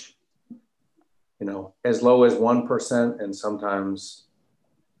range. You know, as low as 1%, and sometimes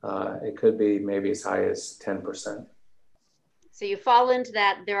it could be maybe as high as 10%. So you fall into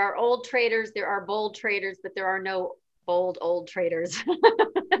that. There are old traders, there are bold traders, but there are no bold old traders.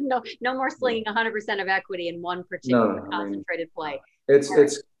 no more slinging 100% of equity in one particular concentrated play.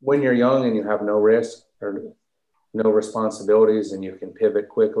 It's when you're young and you have no risk or no responsibilities and you can pivot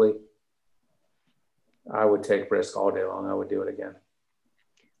quickly. I would take risk all day long. I would do it again.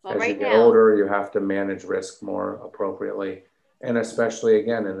 Well, as you get older, you have to manage risk more appropriately. And especially,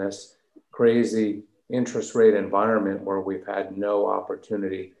 again, in this crazy interest rate environment where we've had no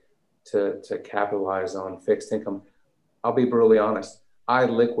opportunity to capitalize on fixed income. I'll be brutally honest. I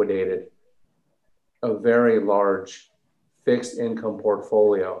liquidated a very large fixed income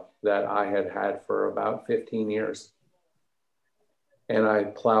portfolio that I had had for about 15 years. And I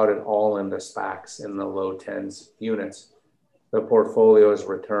plowed it all into SPACs in the low 10s units. The portfolio is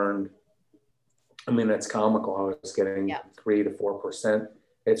returned. I mean, it's comical. I was getting 3 to 4%.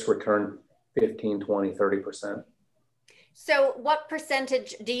 It's returned 15, 20, 30%. So what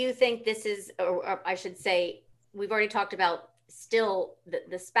percentage do you think this is, or I should say, we've already talked about still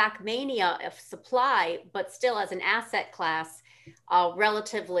the SPAC mania of supply, but still as an asset class,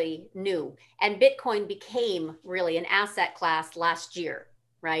 relatively new. And Bitcoin became really an asset class last year,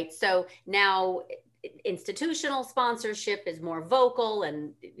 right? So now institutional sponsorship is more vocal,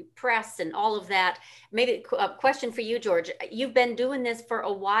 and press and all of that. Maybe a question for you, George. You've been doing this for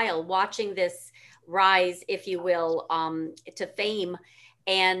a while, watching this rise, if you will, to fame.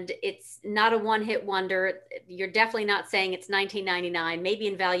 And it's not a one-hit wonder. You're definitely not saying it's 1999, maybe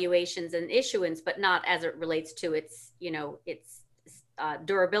in valuations and issuance, but not as it relates to its, its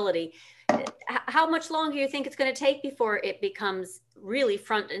durability. How much longer do you think it's going to take before it becomes really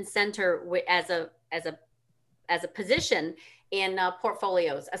front and center as a position in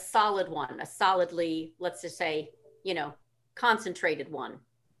portfolios, a solid one, a solidly, let's just say, concentrated one?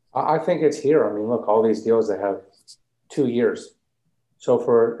 I think it's here. I mean, look, all these deals that have 2 years. So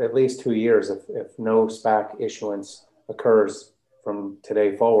for at least 2 years, if no SPAC issuance occurs from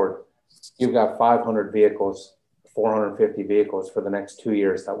today forward, you've got 500 vehicles, 450 vehicles for the next 2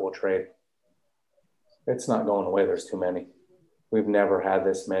 years that will trade. It's not going away. There's too many. We've never had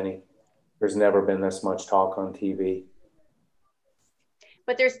this many. There's never been this much talk on TV.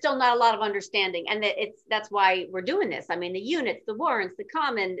 But there's still not a lot of understanding. And that's why we're doing this. I mean, the units, the warrants, the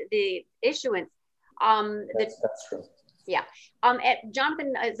common, the issuance. That's true. Yeah.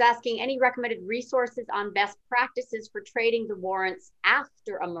 Jonathan is asking, any recommended resources on best practices for trading the warrants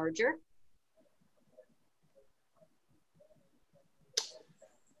after a merger?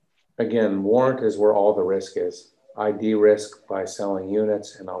 Again, warrant is where all the risk is. I de-risk by selling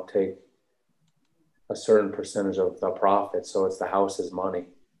units, and I'll take a certain percentage of the profit. So it's the house's money,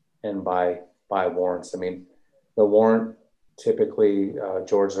 and buy warrants. I mean, the warrant typically,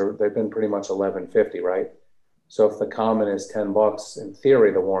 George, they've been pretty much 11.50, right? So if the common is $10, in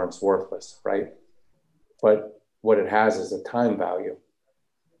theory, the warrant's worthless, right? But what it has is a time value.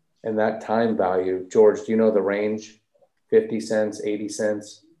 And that time value, George, do you know the range? 50 cents, 80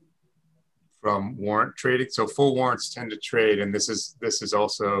 cents? From warrant trading. So full warrants tend to trade, and this is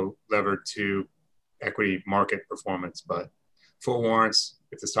also levered to equity market performance, but full warrants,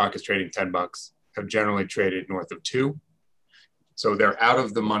 if the stock is trading $10, have generally traded north of 2. So they're out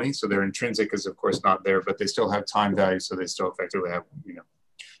of the money. So their intrinsic is of course not there, but they still have time value. So they still effectively have,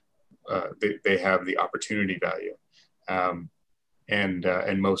 they have the opportunity value. And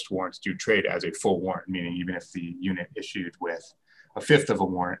most warrants do trade as a full warrant, meaning even if the unit issued with a fifth of a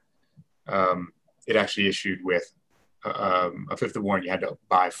warrant, it actually issued with a fifth of a warrant, you had to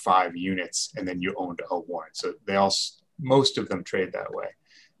buy 5 units and then you owned a warrant. So most of them trade that way.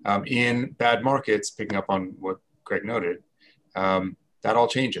 In bad markets, picking up on what Greg noted, that all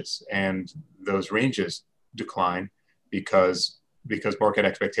changes, and those ranges decline because market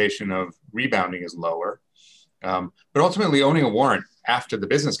expectation of rebounding is lower. But ultimately, owning a warrant after the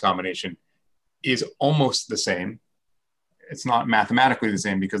business combination is almost the same. It's not mathematically the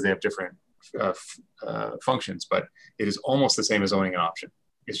same because they have different functions, but it is almost the same as owning an option.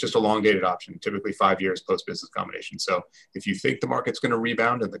 It's just a long-dated option, typically 5 years post-business combination. So if you think the market's going to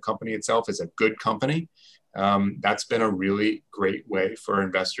rebound and the company itself is a good company, that's been a really great way for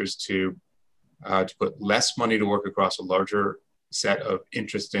investors to put less money to work across a larger set of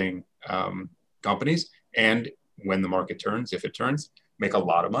interesting companies. And when the market turns, if it turns, make a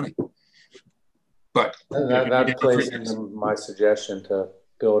lot of money. But that plays into my suggestion to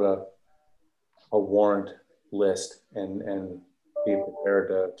build a warrant list and be prepared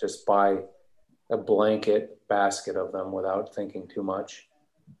to just buy a blanket basket of them without thinking too much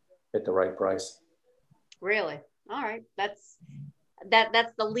at the right price. Really? All right. That's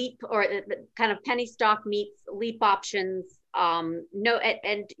the leap, or the kind of penny stock meets leap options. No,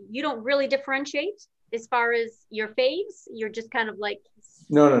 and you don't really differentiate as far as your faves. You're just kind of like.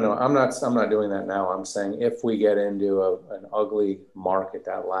 No. I'm not doing that now. I'm saying if we get into an ugly market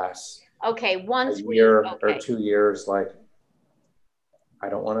that lasts a year or 2 years, like, I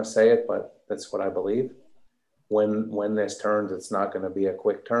don't want to say it, but that's what I believe. When this turns, it's not going to be a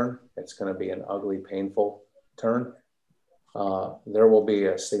quick turn. It's going to be an ugly, painful turn. There will be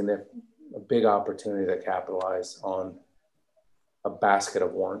a big opportunity to capitalize on a basket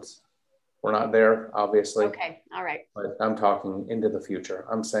of warrants. We're not there, obviously. Okay, all right. But I'm talking into the future.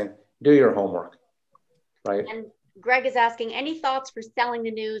 I'm saying do your homework, right? Greg is asking, any thoughts for selling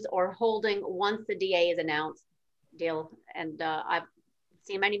the news or holding once the DA is announced? Deal. And I've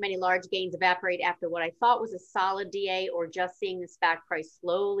seen many large gains evaporate after what I thought was a solid DA, or just seeing the SPAC price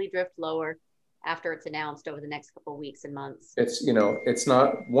slowly drift lower after it's announced over the next couple of weeks and months. It's, you know, it's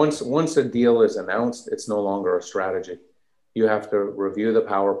not, once a deal is announced, it's no longer a strategy. You have to review the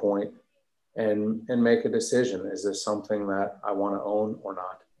PowerPoint and make a decision. Is this something that I want to own or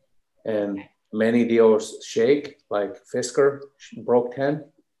not? And many deals shake, like Fisker broke 10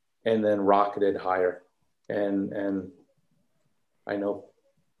 and then rocketed higher. And I know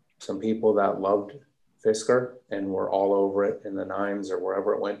some people that loved Fisker and were all over it in the 9s or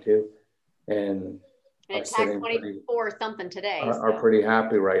wherever it went to. And it tagged 24 something today. Are pretty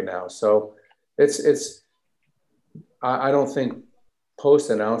happy right now. So I don't think post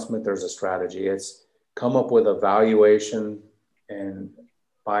announcement there's a strategy. It's come up with a valuation and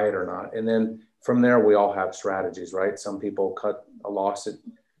buy it or not. And then from there, we all have strategies, right? Some people cut a loss at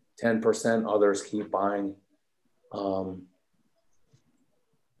 10%, others keep buying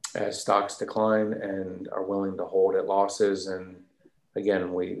as stocks decline and are willing to hold at losses. And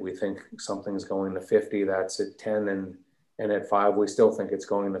again, we think something's going to 50, that's at 10, and at 5, we still think it's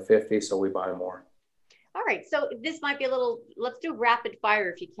going to 50, so we buy more. All right, so this might be a little, let's do rapid fire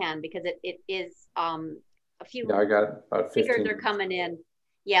if you can, because it is a few. Yeah, I got about 15. Tickers are coming in.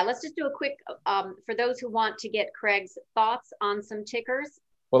 Yeah, let's just do a quick, for those who want to get Craig's thoughts on some tickers.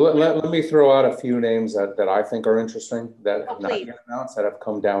 Well, let me throw out a few names that I think are interesting that have not please. yet announced, that have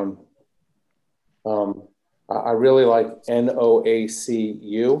come down. I really like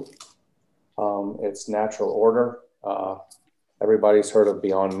NOACU. It's Natural Order. Everybody's heard of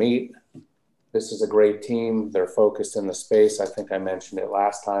Beyond Meat. This is a great team. They're focused in the space. I think I mentioned it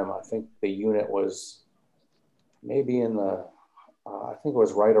last time. I think the unit was maybe in the, I think it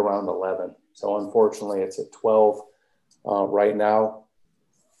was right around 11. So unfortunately, it's at 12 right now.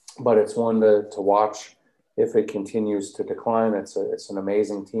 But it's one to watch if it continues to decline. It's an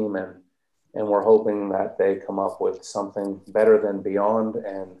amazing team, and we're hoping that they come up with something better than Beyond.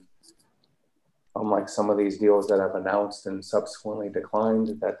 And unlike some of these deals that have announced and subsequently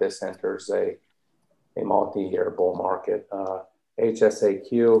declined, that this enters a multi-year bull market.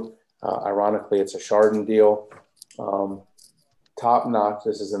 HSAQ, ironically, it's a Chardon deal. Top notch.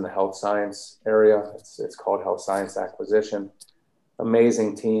 This is in the health science area. It's called Health Science Acquisition.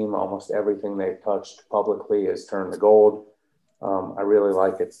 Amazing team. Almost everything they've touched publicly has turned to gold. I really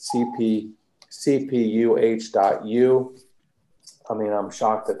like it. CPUH.U. I mean, I'm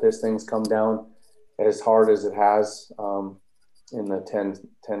shocked that this thing's come down as hard as it has, in the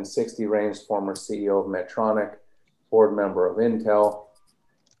 1060 range. Former CEO of Medtronic, board member of Intel.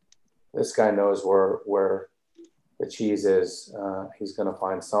 This guy knows where the cheese is. He's going to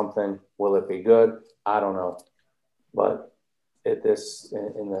find something. Will it be good? I don't know. But at this,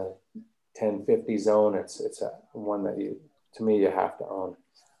 in the 1050 zone, it's one that you have to own.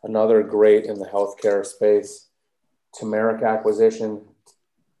 Another great in the healthcare space, Turmeric Acquisition,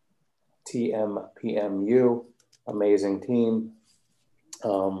 TMPMU, amazing team.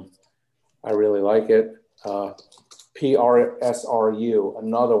 I really like it. PRSRU,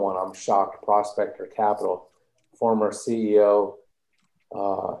 another one I'm shocked, Prospector Capital, former CEO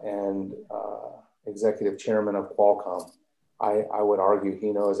and executive chairman of Qualcomm. I would argue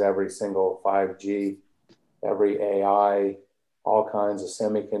he knows every single 5G, every AI, all kinds of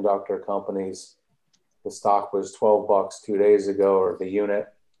semiconductor companies. The stock was $12 2 days ago, or the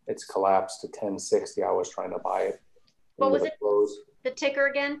unit. It's collapsed to 1060. I was trying to buy it. What was it? The ticker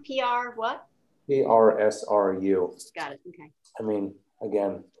again? PR what? PRSRU. Got it. Okay. I mean,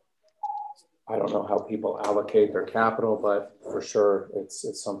 again, I don't know how people allocate their capital, but for sure, it's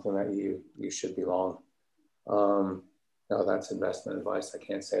something that you should be long. No, that's investment advice. I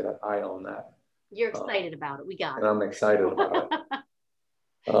can't say that I own that. You're excited about it. We got it. And I'm excited about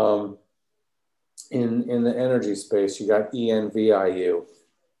it. In the energy space, you got ENVIU,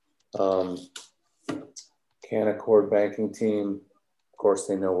 Canaccord banking team. Of course,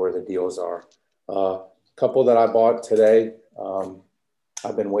 they know where the deals are. A couple that I bought today.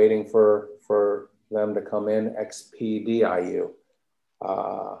 I've been waiting for them to come in. XPDIU.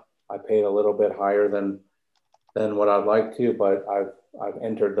 I paid a little bit higher than what I'd like to, but I've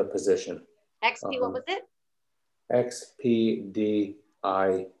entered the position. XP, what was it? XPDIU.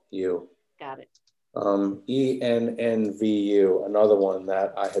 Got it. ENNVU, another one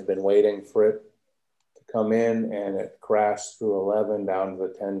that I had been waiting for it to come in, and it crashed through 11 down to the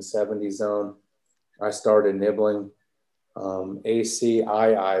 1070 zone. I started nibbling.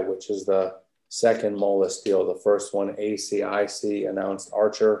 ACII, which is the second Moelis deal. The first one, ACIC, announced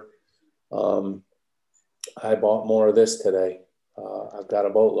Archer. I bought more of this today. I've got a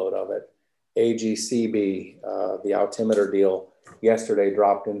boatload of it. AGCB, the altimeter deal, yesterday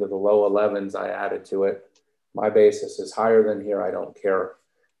dropped into the low 11s. I added to it. My basis is higher than here. I don't care.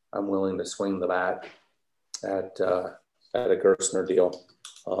 I'm willing to swing the bat at a Gerstner deal.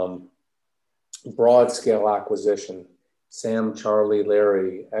 Broad scale acquisition. Sam, Charlie,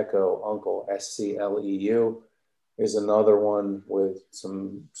 Larry, Echo, Uncle, SCLEU is another one with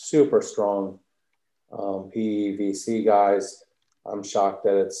some super strong PEVC guys. I'm shocked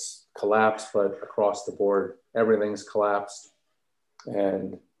that it's collapsed, but across the board, everything's collapsed.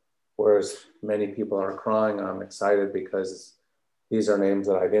 And whereas many people are crying, I'm excited because these are names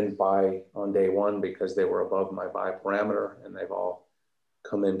that I didn't buy on day one because they were above my buy parameter, and they've all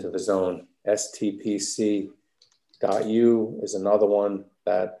come into the zone. STPC.U is another one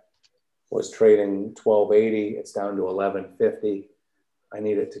that was trading 1280. It's down to 1150. I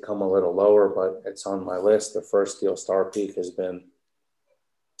need it to come a little lower, but it's on my list. The first deal, Star Peak, has been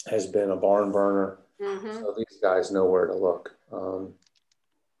a barn burner. So these guys know where to look.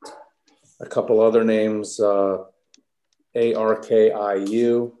 A couple other names,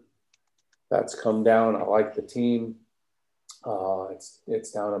 ARKIU, that's come down. I like the team.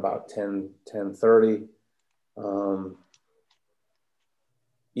 It's down about 1030.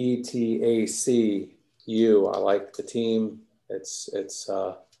 ETACU, I like the team. It's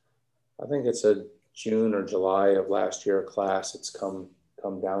I think it's a June or July of last year class. It's come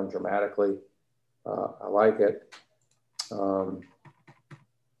down dramatically. I like it.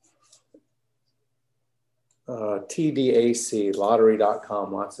 TDAC,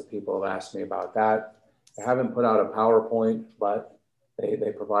 lottery.com. Lots of people have asked me about that. I haven't put out a PowerPoint, but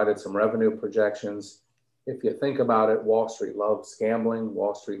they provided some revenue projections. If you think about it, Wall Street loves gambling.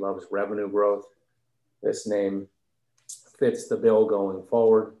 Wall Street loves revenue growth. This name fits the bill going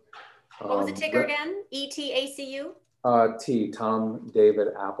forward. What was the ticker again? ETACU? Tom, David,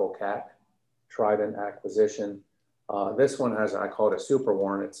 Apple, Cat, Trident acquisition. This one has, I call it a super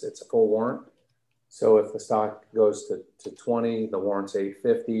warrant. It's a full warrant. So if the stock goes to 20, the warrant's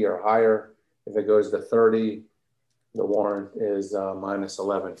 850 or higher. If it goes to 30, the warrant is minus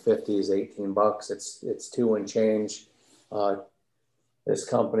 1150 is 18 bucks. It's 2 and change. This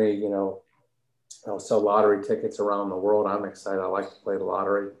company, I'll sell lottery tickets around the world. I'm excited. I like to play the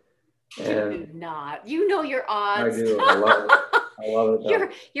lottery. And you do not. You know your odds. I do. I love it. I love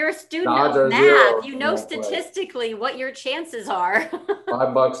it. You're a student of math. Zero, you know statistically what your chances are.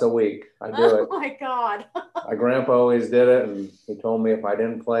 $5 a week. I do it. Oh my God. My grandpa always did it, and he told me if I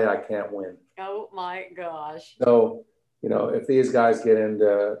didn't play, I can't win. Oh my gosh. So, if these guys get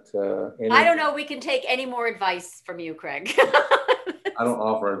into I don't know we can take any more advice from you, Craig. I don't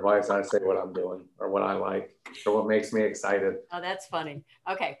offer advice. I say what I'm doing or what I like or what makes me excited. Oh, that's funny.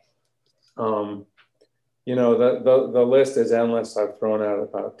 Okay. The list is endless. I've thrown out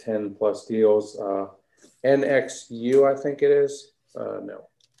about 10 plus deals. NXU, I think it is. No.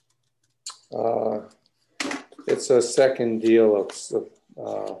 It's a second deal of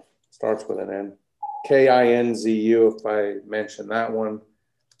starts with an N. KINZU, if I mention that one,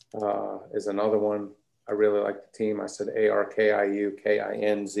 is another one. I really like the team. I said ARKIU,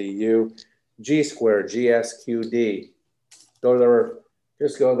 KINZU. G Squared, GSQD. Go to their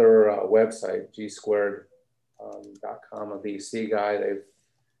website, gsquared.com, a VC guy.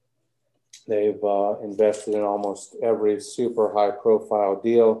 They've invested in almost every super high profile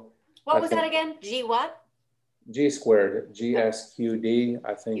deal. What was that again? G what? G Squared, GSQD.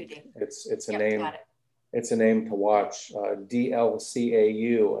 I think it's a name. Got it. It's a name to watch.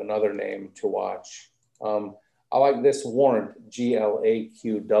 DLCAU, another name to watch. I like this warrant,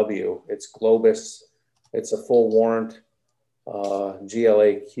 GLAQW. It's Globus. It's a full warrant.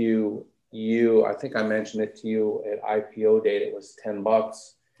 GLAQU, I think I mentioned it to you at IPO date. It was 10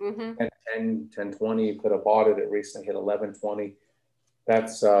 bucks. 10.20. You could have bought it. It recently hit 11.20.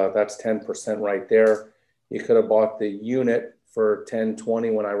 That's 10% right there. You could have bought the unit for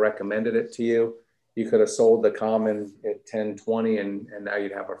 10.20 when I recommended it to you. You could have sold the common at 10.20 and now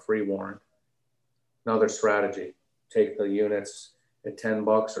you'd have a free warrant. Another strategy, take the units at 10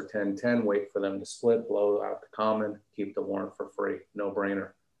 bucks or 10.10, wait for them to split, blow out the common, keep the warrant for free. No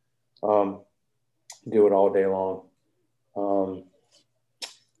brainer. Do it all day long.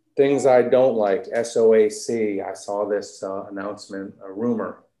 Things I don't like, SOAC. I saw this announcement, a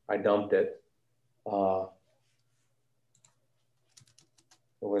rumor. I dumped it.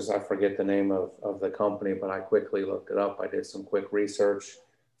 I forget the name of the company, but I quickly looked it up. I did some quick research,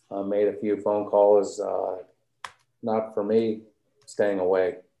 made a few phone calls. Not for me, staying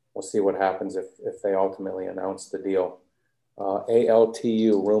away. We'll see what happens if they ultimately announce the deal.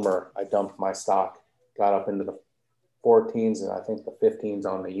 ALTU rumor, I dumped my stock. got up into the 14s, and I think the 15s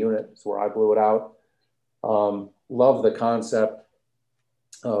on the unit is where I blew it out. Love the concept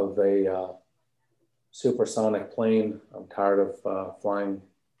of a supersonic plane. I'm tired of flying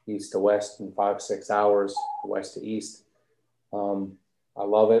east to west in 5-6 hours, west to east. I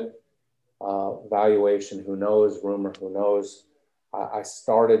love it. Valuation, who knows? Rumor, who knows? I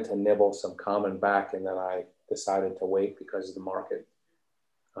started to nibble some common back, and then I decided to wait because the market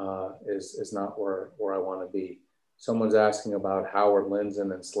is not where I want to be. Someone's asking about Howard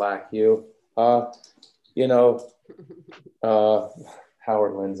Lindzen and Slack U. Howard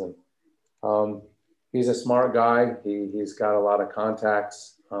Lindzen. He's a smart guy. He's got a lot of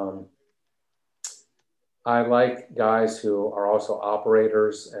contacts. I like guys who are also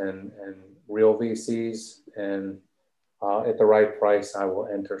operators and real VCs. And at the right price, I will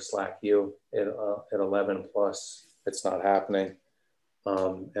enter Slack U at 11 plus. It's not happening.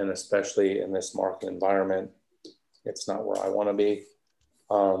 And especially in this market environment, it's not where I want to be.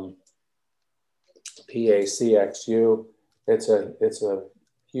 PACXU, it's a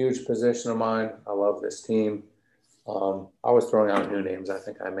huge position of mine. I love this team. I was throwing out new names. I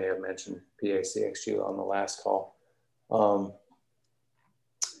think I may have mentioned PACXU on the last call.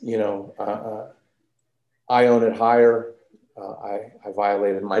 I own it higher. I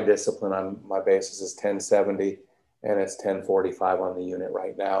violated my discipline. My basis is 1070 and it's 1045 on the unit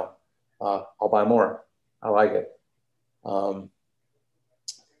right now. I'll buy more. I like it.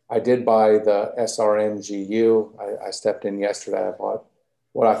 I did buy the SRNGU. I stepped in yesterday. I bought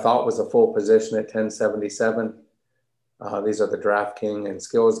what I thought was a full position at 1077. These are the DraftKings and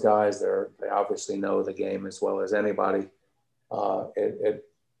Skills guys. They obviously know the game as well as anybody. It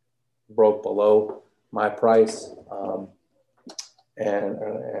broke below my price,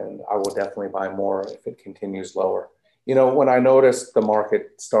 and I will definitely buy more if it continues lower. When I noticed the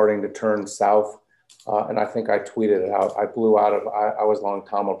market starting to turn south, and I think I tweeted it out, I was long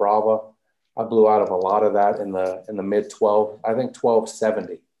Thoma Brava. I blew out of a lot of that in the mid 12, I think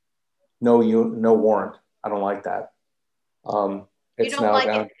 1270. No warrant. I don't like that. You don't like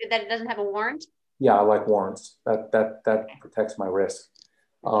it that it doesn't have a warrant? Yeah, I like warrants. That protects my risk.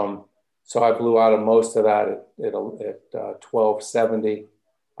 So I blew out of most of that at 1270.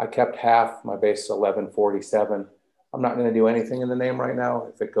 I kept half. My base is 1147. I'm not going to do anything in the name right now.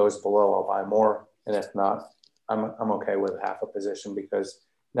 If it goes below, I'll buy more, and if not, I'm okay with half a position because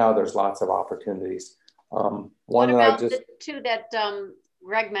now there's lots of opportunities. What about the two that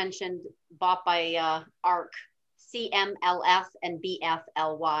Greg mentioned, bought by ARC, CMLF and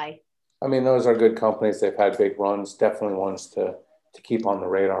BFLY? I mean, those are good companies. They've had big runs. Definitely ones to keep on the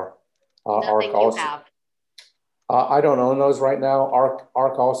radar. Nothing you have. I don't own those right now.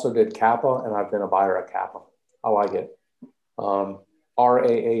 ARC also did Kappa, and I've been a buyer of Kappa. I like it.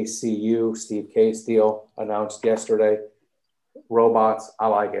 RAACU, Steve Case deal announced yesterday. Robots, I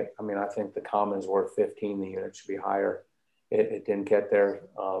like it. I mean, I think the common's worth 15. The unit should be higher. It didn't get there.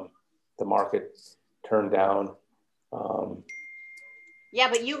 The market turned down. Yeah,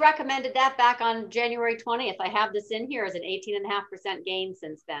 but you recommended that back on January 20th. I have this in here as an 18.5% gain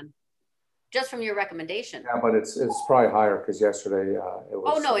since then, just from your recommendation. Yeah, but it's probably higher because yesterday it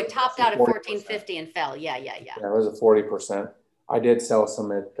was. Oh no, it topped out at 1450 and fell. Yeah. Yeah, it was a 40%. I did sell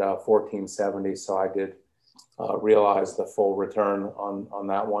some at 1470, so I did realize the full return on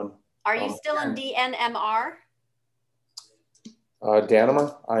that one. Are you still in DNMR?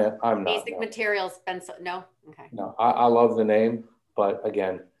 Danimer? I'm not. Basic Materials. No? Okay. No, I love the name, but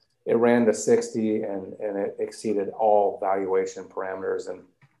again, it ran to 60 and it exceeded all valuation parameters. And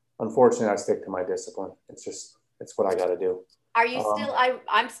unfortunately, I stick to my discipline. It's what I got to do. Are you still,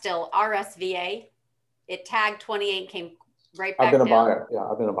 I'm still RSVA. It tagged 28, came right back I've been down. a buyer. Yeah,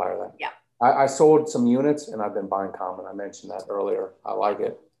 I've been a buyer then. Yeah. I sold some units and I've been buying common. I mentioned that earlier. I like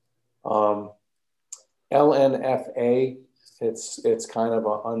it. LNFA, it's kind of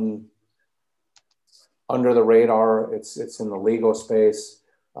under the radar. It's in the legal space.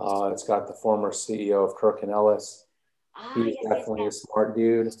 It's got the former CEO of Kirk and Ellis. He's definitely a smart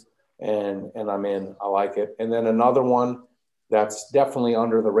dude, and I'm in. I like it. And then another one that's definitely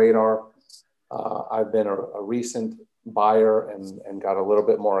under the radar. I've been a recent buyer and got a little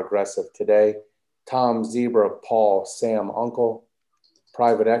bit more aggressive today. Tom Zebra, Paul, Sam Uncle,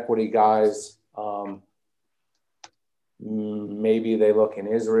 private equity guys. Maybe they look in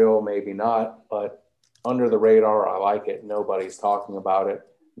Israel, maybe not, but under the radar, I like it. Nobody's talking about it.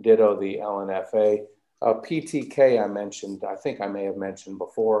 Ditto the LNFA. PTK I mentioned, I think I may have mentioned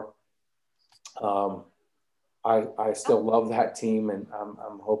before. I still love that team, and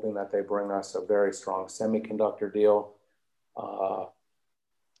I'm hoping that they bring us a very strong semiconductor deal.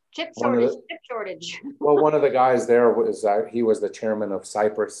 Chip One of shortage, the- chip shortage. Well, one of the guys there was, he was the chairman of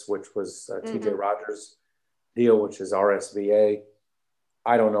Cypress, which was TJ Rogers' deal, which is RSVA.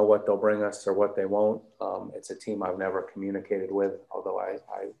 I don't know what they'll bring us or what they won't. It's a team I've never communicated with, although I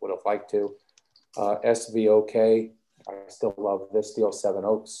would have liked to. SVOK, I still love this deal, Seven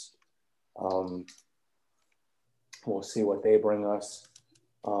Oaks. We'll see what they bring us.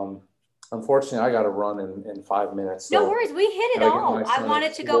 Unfortunately, I got to run in 5 minutes. No so worries, we hit it all. I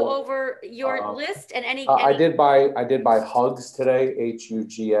wanted to go over your list and any. I did buy Hugs today,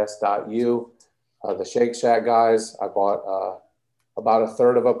 HUGS.U. The Shake Shack guys. I bought about a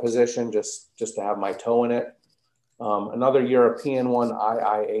third of a position just to have my toe in it. Another European one,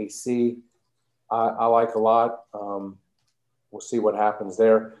 IIAC. I like a lot. We'll see what happens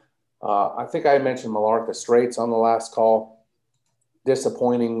there. I think I mentioned Malacca Straits on the last call.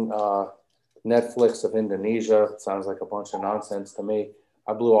 Disappointing. Netflix of Indonesia. Sounds like a bunch of nonsense to me.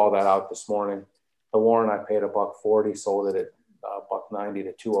 I blew all that out this morning. The warrant I paid $1.40, sold it at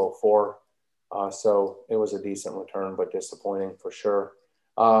 $1.90 to $2.04. So it was a decent return, but disappointing for sure.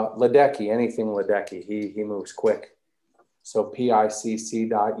 Ledecky, anything Ledecky, he moves quick. So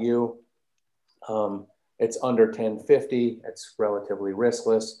PICC.U. It's under 1050. It's relatively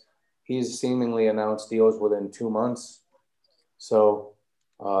riskless. He's seemingly announced deals within 2 months. So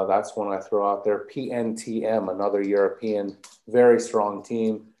that's one I throw out there. PNTM, another European, very strong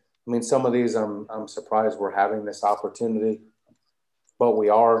team. I mean, some of these I'm surprised we're having this opportunity, but we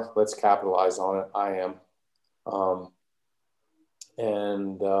are. Let's capitalize on it. I am.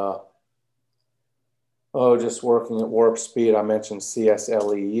 Just working at warp speed. I mentioned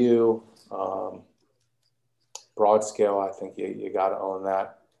CSLEU. Broad scale, I think you got to own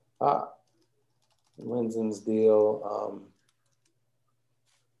that. Lindson's deal.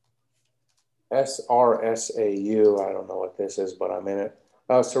 SRSAU, I don't know what this is, but I'm in it.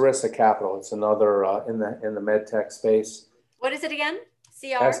 Sarissa Capital, it's another in the med tech space. What is it again?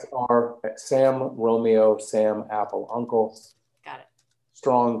 CR? SR, Sam Romeo, Sam Apple Uncle. Got it.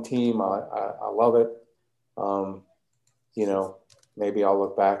 Strong team, I love it. Maybe I'll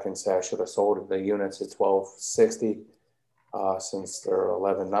look back and say I should have sold the units at $12.60 since they're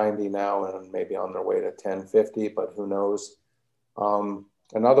 $11.90 now and maybe on their way to $10.50, but who knows?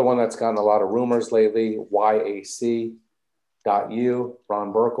 Another one that's gotten a lot of rumors lately, YAC.U,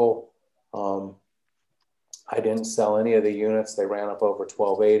 Ron Burkle. I didn't sell any of the units. They ran up over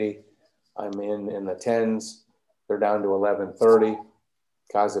 $12.80. I'm in the tens. They're down to $11.30.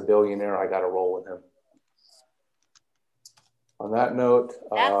 Guy's a billionaire. I got to roll with him. On that note,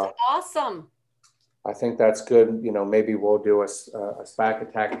 that's awesome. I think that's good. Maybe we'll do a SPAC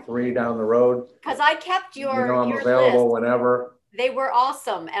Attack 3 down the road. Because I kept your I'm your available list. whenever. They were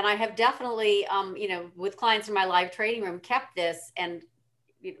awesome. And I have definitely, with clients in my live trading room, kept this. And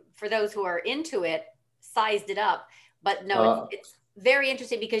for those who are into it, sized it up. But no, it's very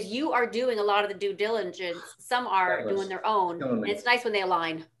interesting because you are doing a lot of the due diligence. Some are doing their own. And it's nice when they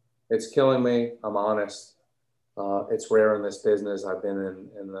align. It's killing me. I'm honest. It's rare in this business. I've been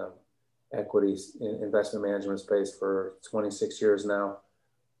in the equities investment management space for 26 years now.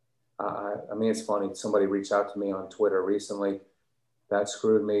 I mean, it's funny. Somebody reached out to me on Twitter recently. That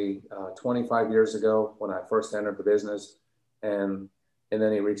screwed me 25 years ago when I first entered the business. And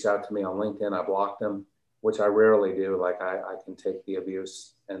then he reached out to me on LinkedIn. I blocked him, which I rarely do. Like I can take the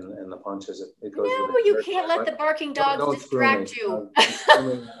abuse and the punches. It goes. No, you can't let the barking dogs distract you.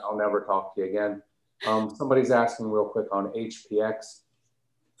 I'll never talk to you again. Somebody's asking real quick on HPX.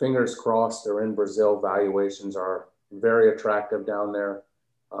 Fingers crossed, they're in Brazil. Valuations are very attractive down there.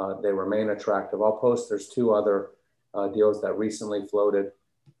 They remain attractive. I'll post, there's 2 other deals that recently floated,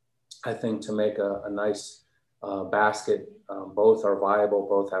 I think, to make a nice basket. Both are viable.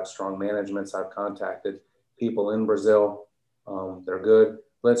 Both have strong managements. I've contacted people in Brazil. They're good.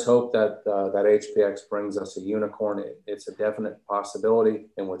 Let's hope that HPX brings us a unicorn. It's a definite possibility,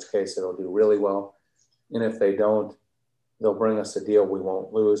 in which case it'll do really well. And if they don't, they'll bring us a deal we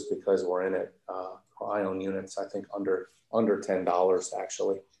won't lose because we're in it. I own units, I think, under $10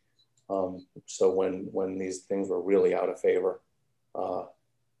 actually. So when these things were really out of favor,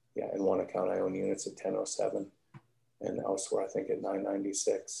 in one account I own units at 10.07 and elsewhere I think at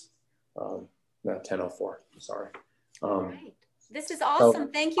 9.96. No, 10.04. Sorry. Right. This is awesome. So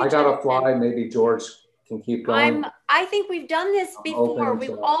thank you. I gotta fly. Maybe George can keep going. I think we've done this before.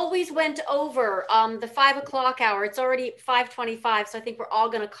 We've always went over the 5 o'clock hour. It's already 5:25, so I think we're all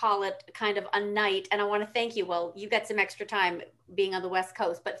going to call it kind of a night. And I want to thank you. Well, you got some extra time being on the West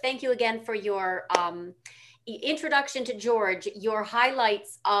Coast, but thank you again for your introduction to George, your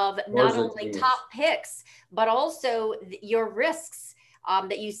highlights of not only top picks, but also your risks.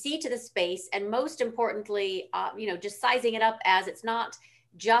 that you see to the space, and most importantly, just sizing it up as it's not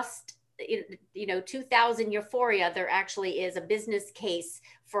just 2000 euphoria. There actually is a business case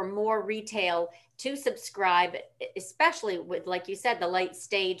for more retail to subscribe, especially with, like you said, the late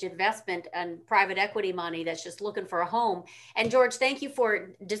stage investment and private equity money that's just looking for a home. And George, thank you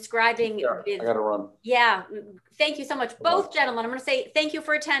for describing. Yeah, I got to run. Yeah, thank you so much. Both gentlemen, I'm going to say thank you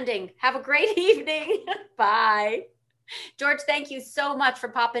for attending. Have a great evening. Bye. George, thank you so much for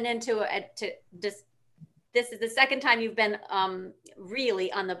popping into this. This is the second time you've been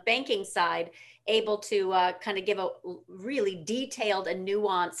really on the banking side, able to kind of give a really detailed and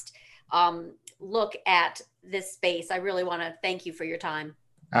nuanced look at this space. I really want to thank you for your time.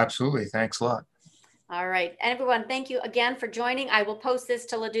 Absolutely. Thanks a lot. All right. And everyone, thank you again for joining. I will post this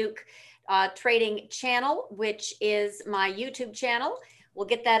to LeDuc Trading Channel, which is my YouTube channel. We'll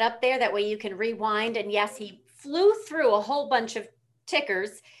get that up there. That way you can rewind. And yes, he flew through a whole bunch of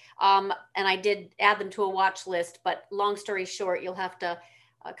tickers. And I did add them to a watch list, but long story short, you'll have to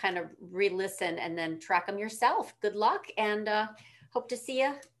kind of re-listen and then track them yourself. Good luck, and hope to see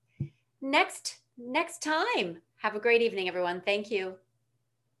you next time. Have a great evening, everyone. Thank you.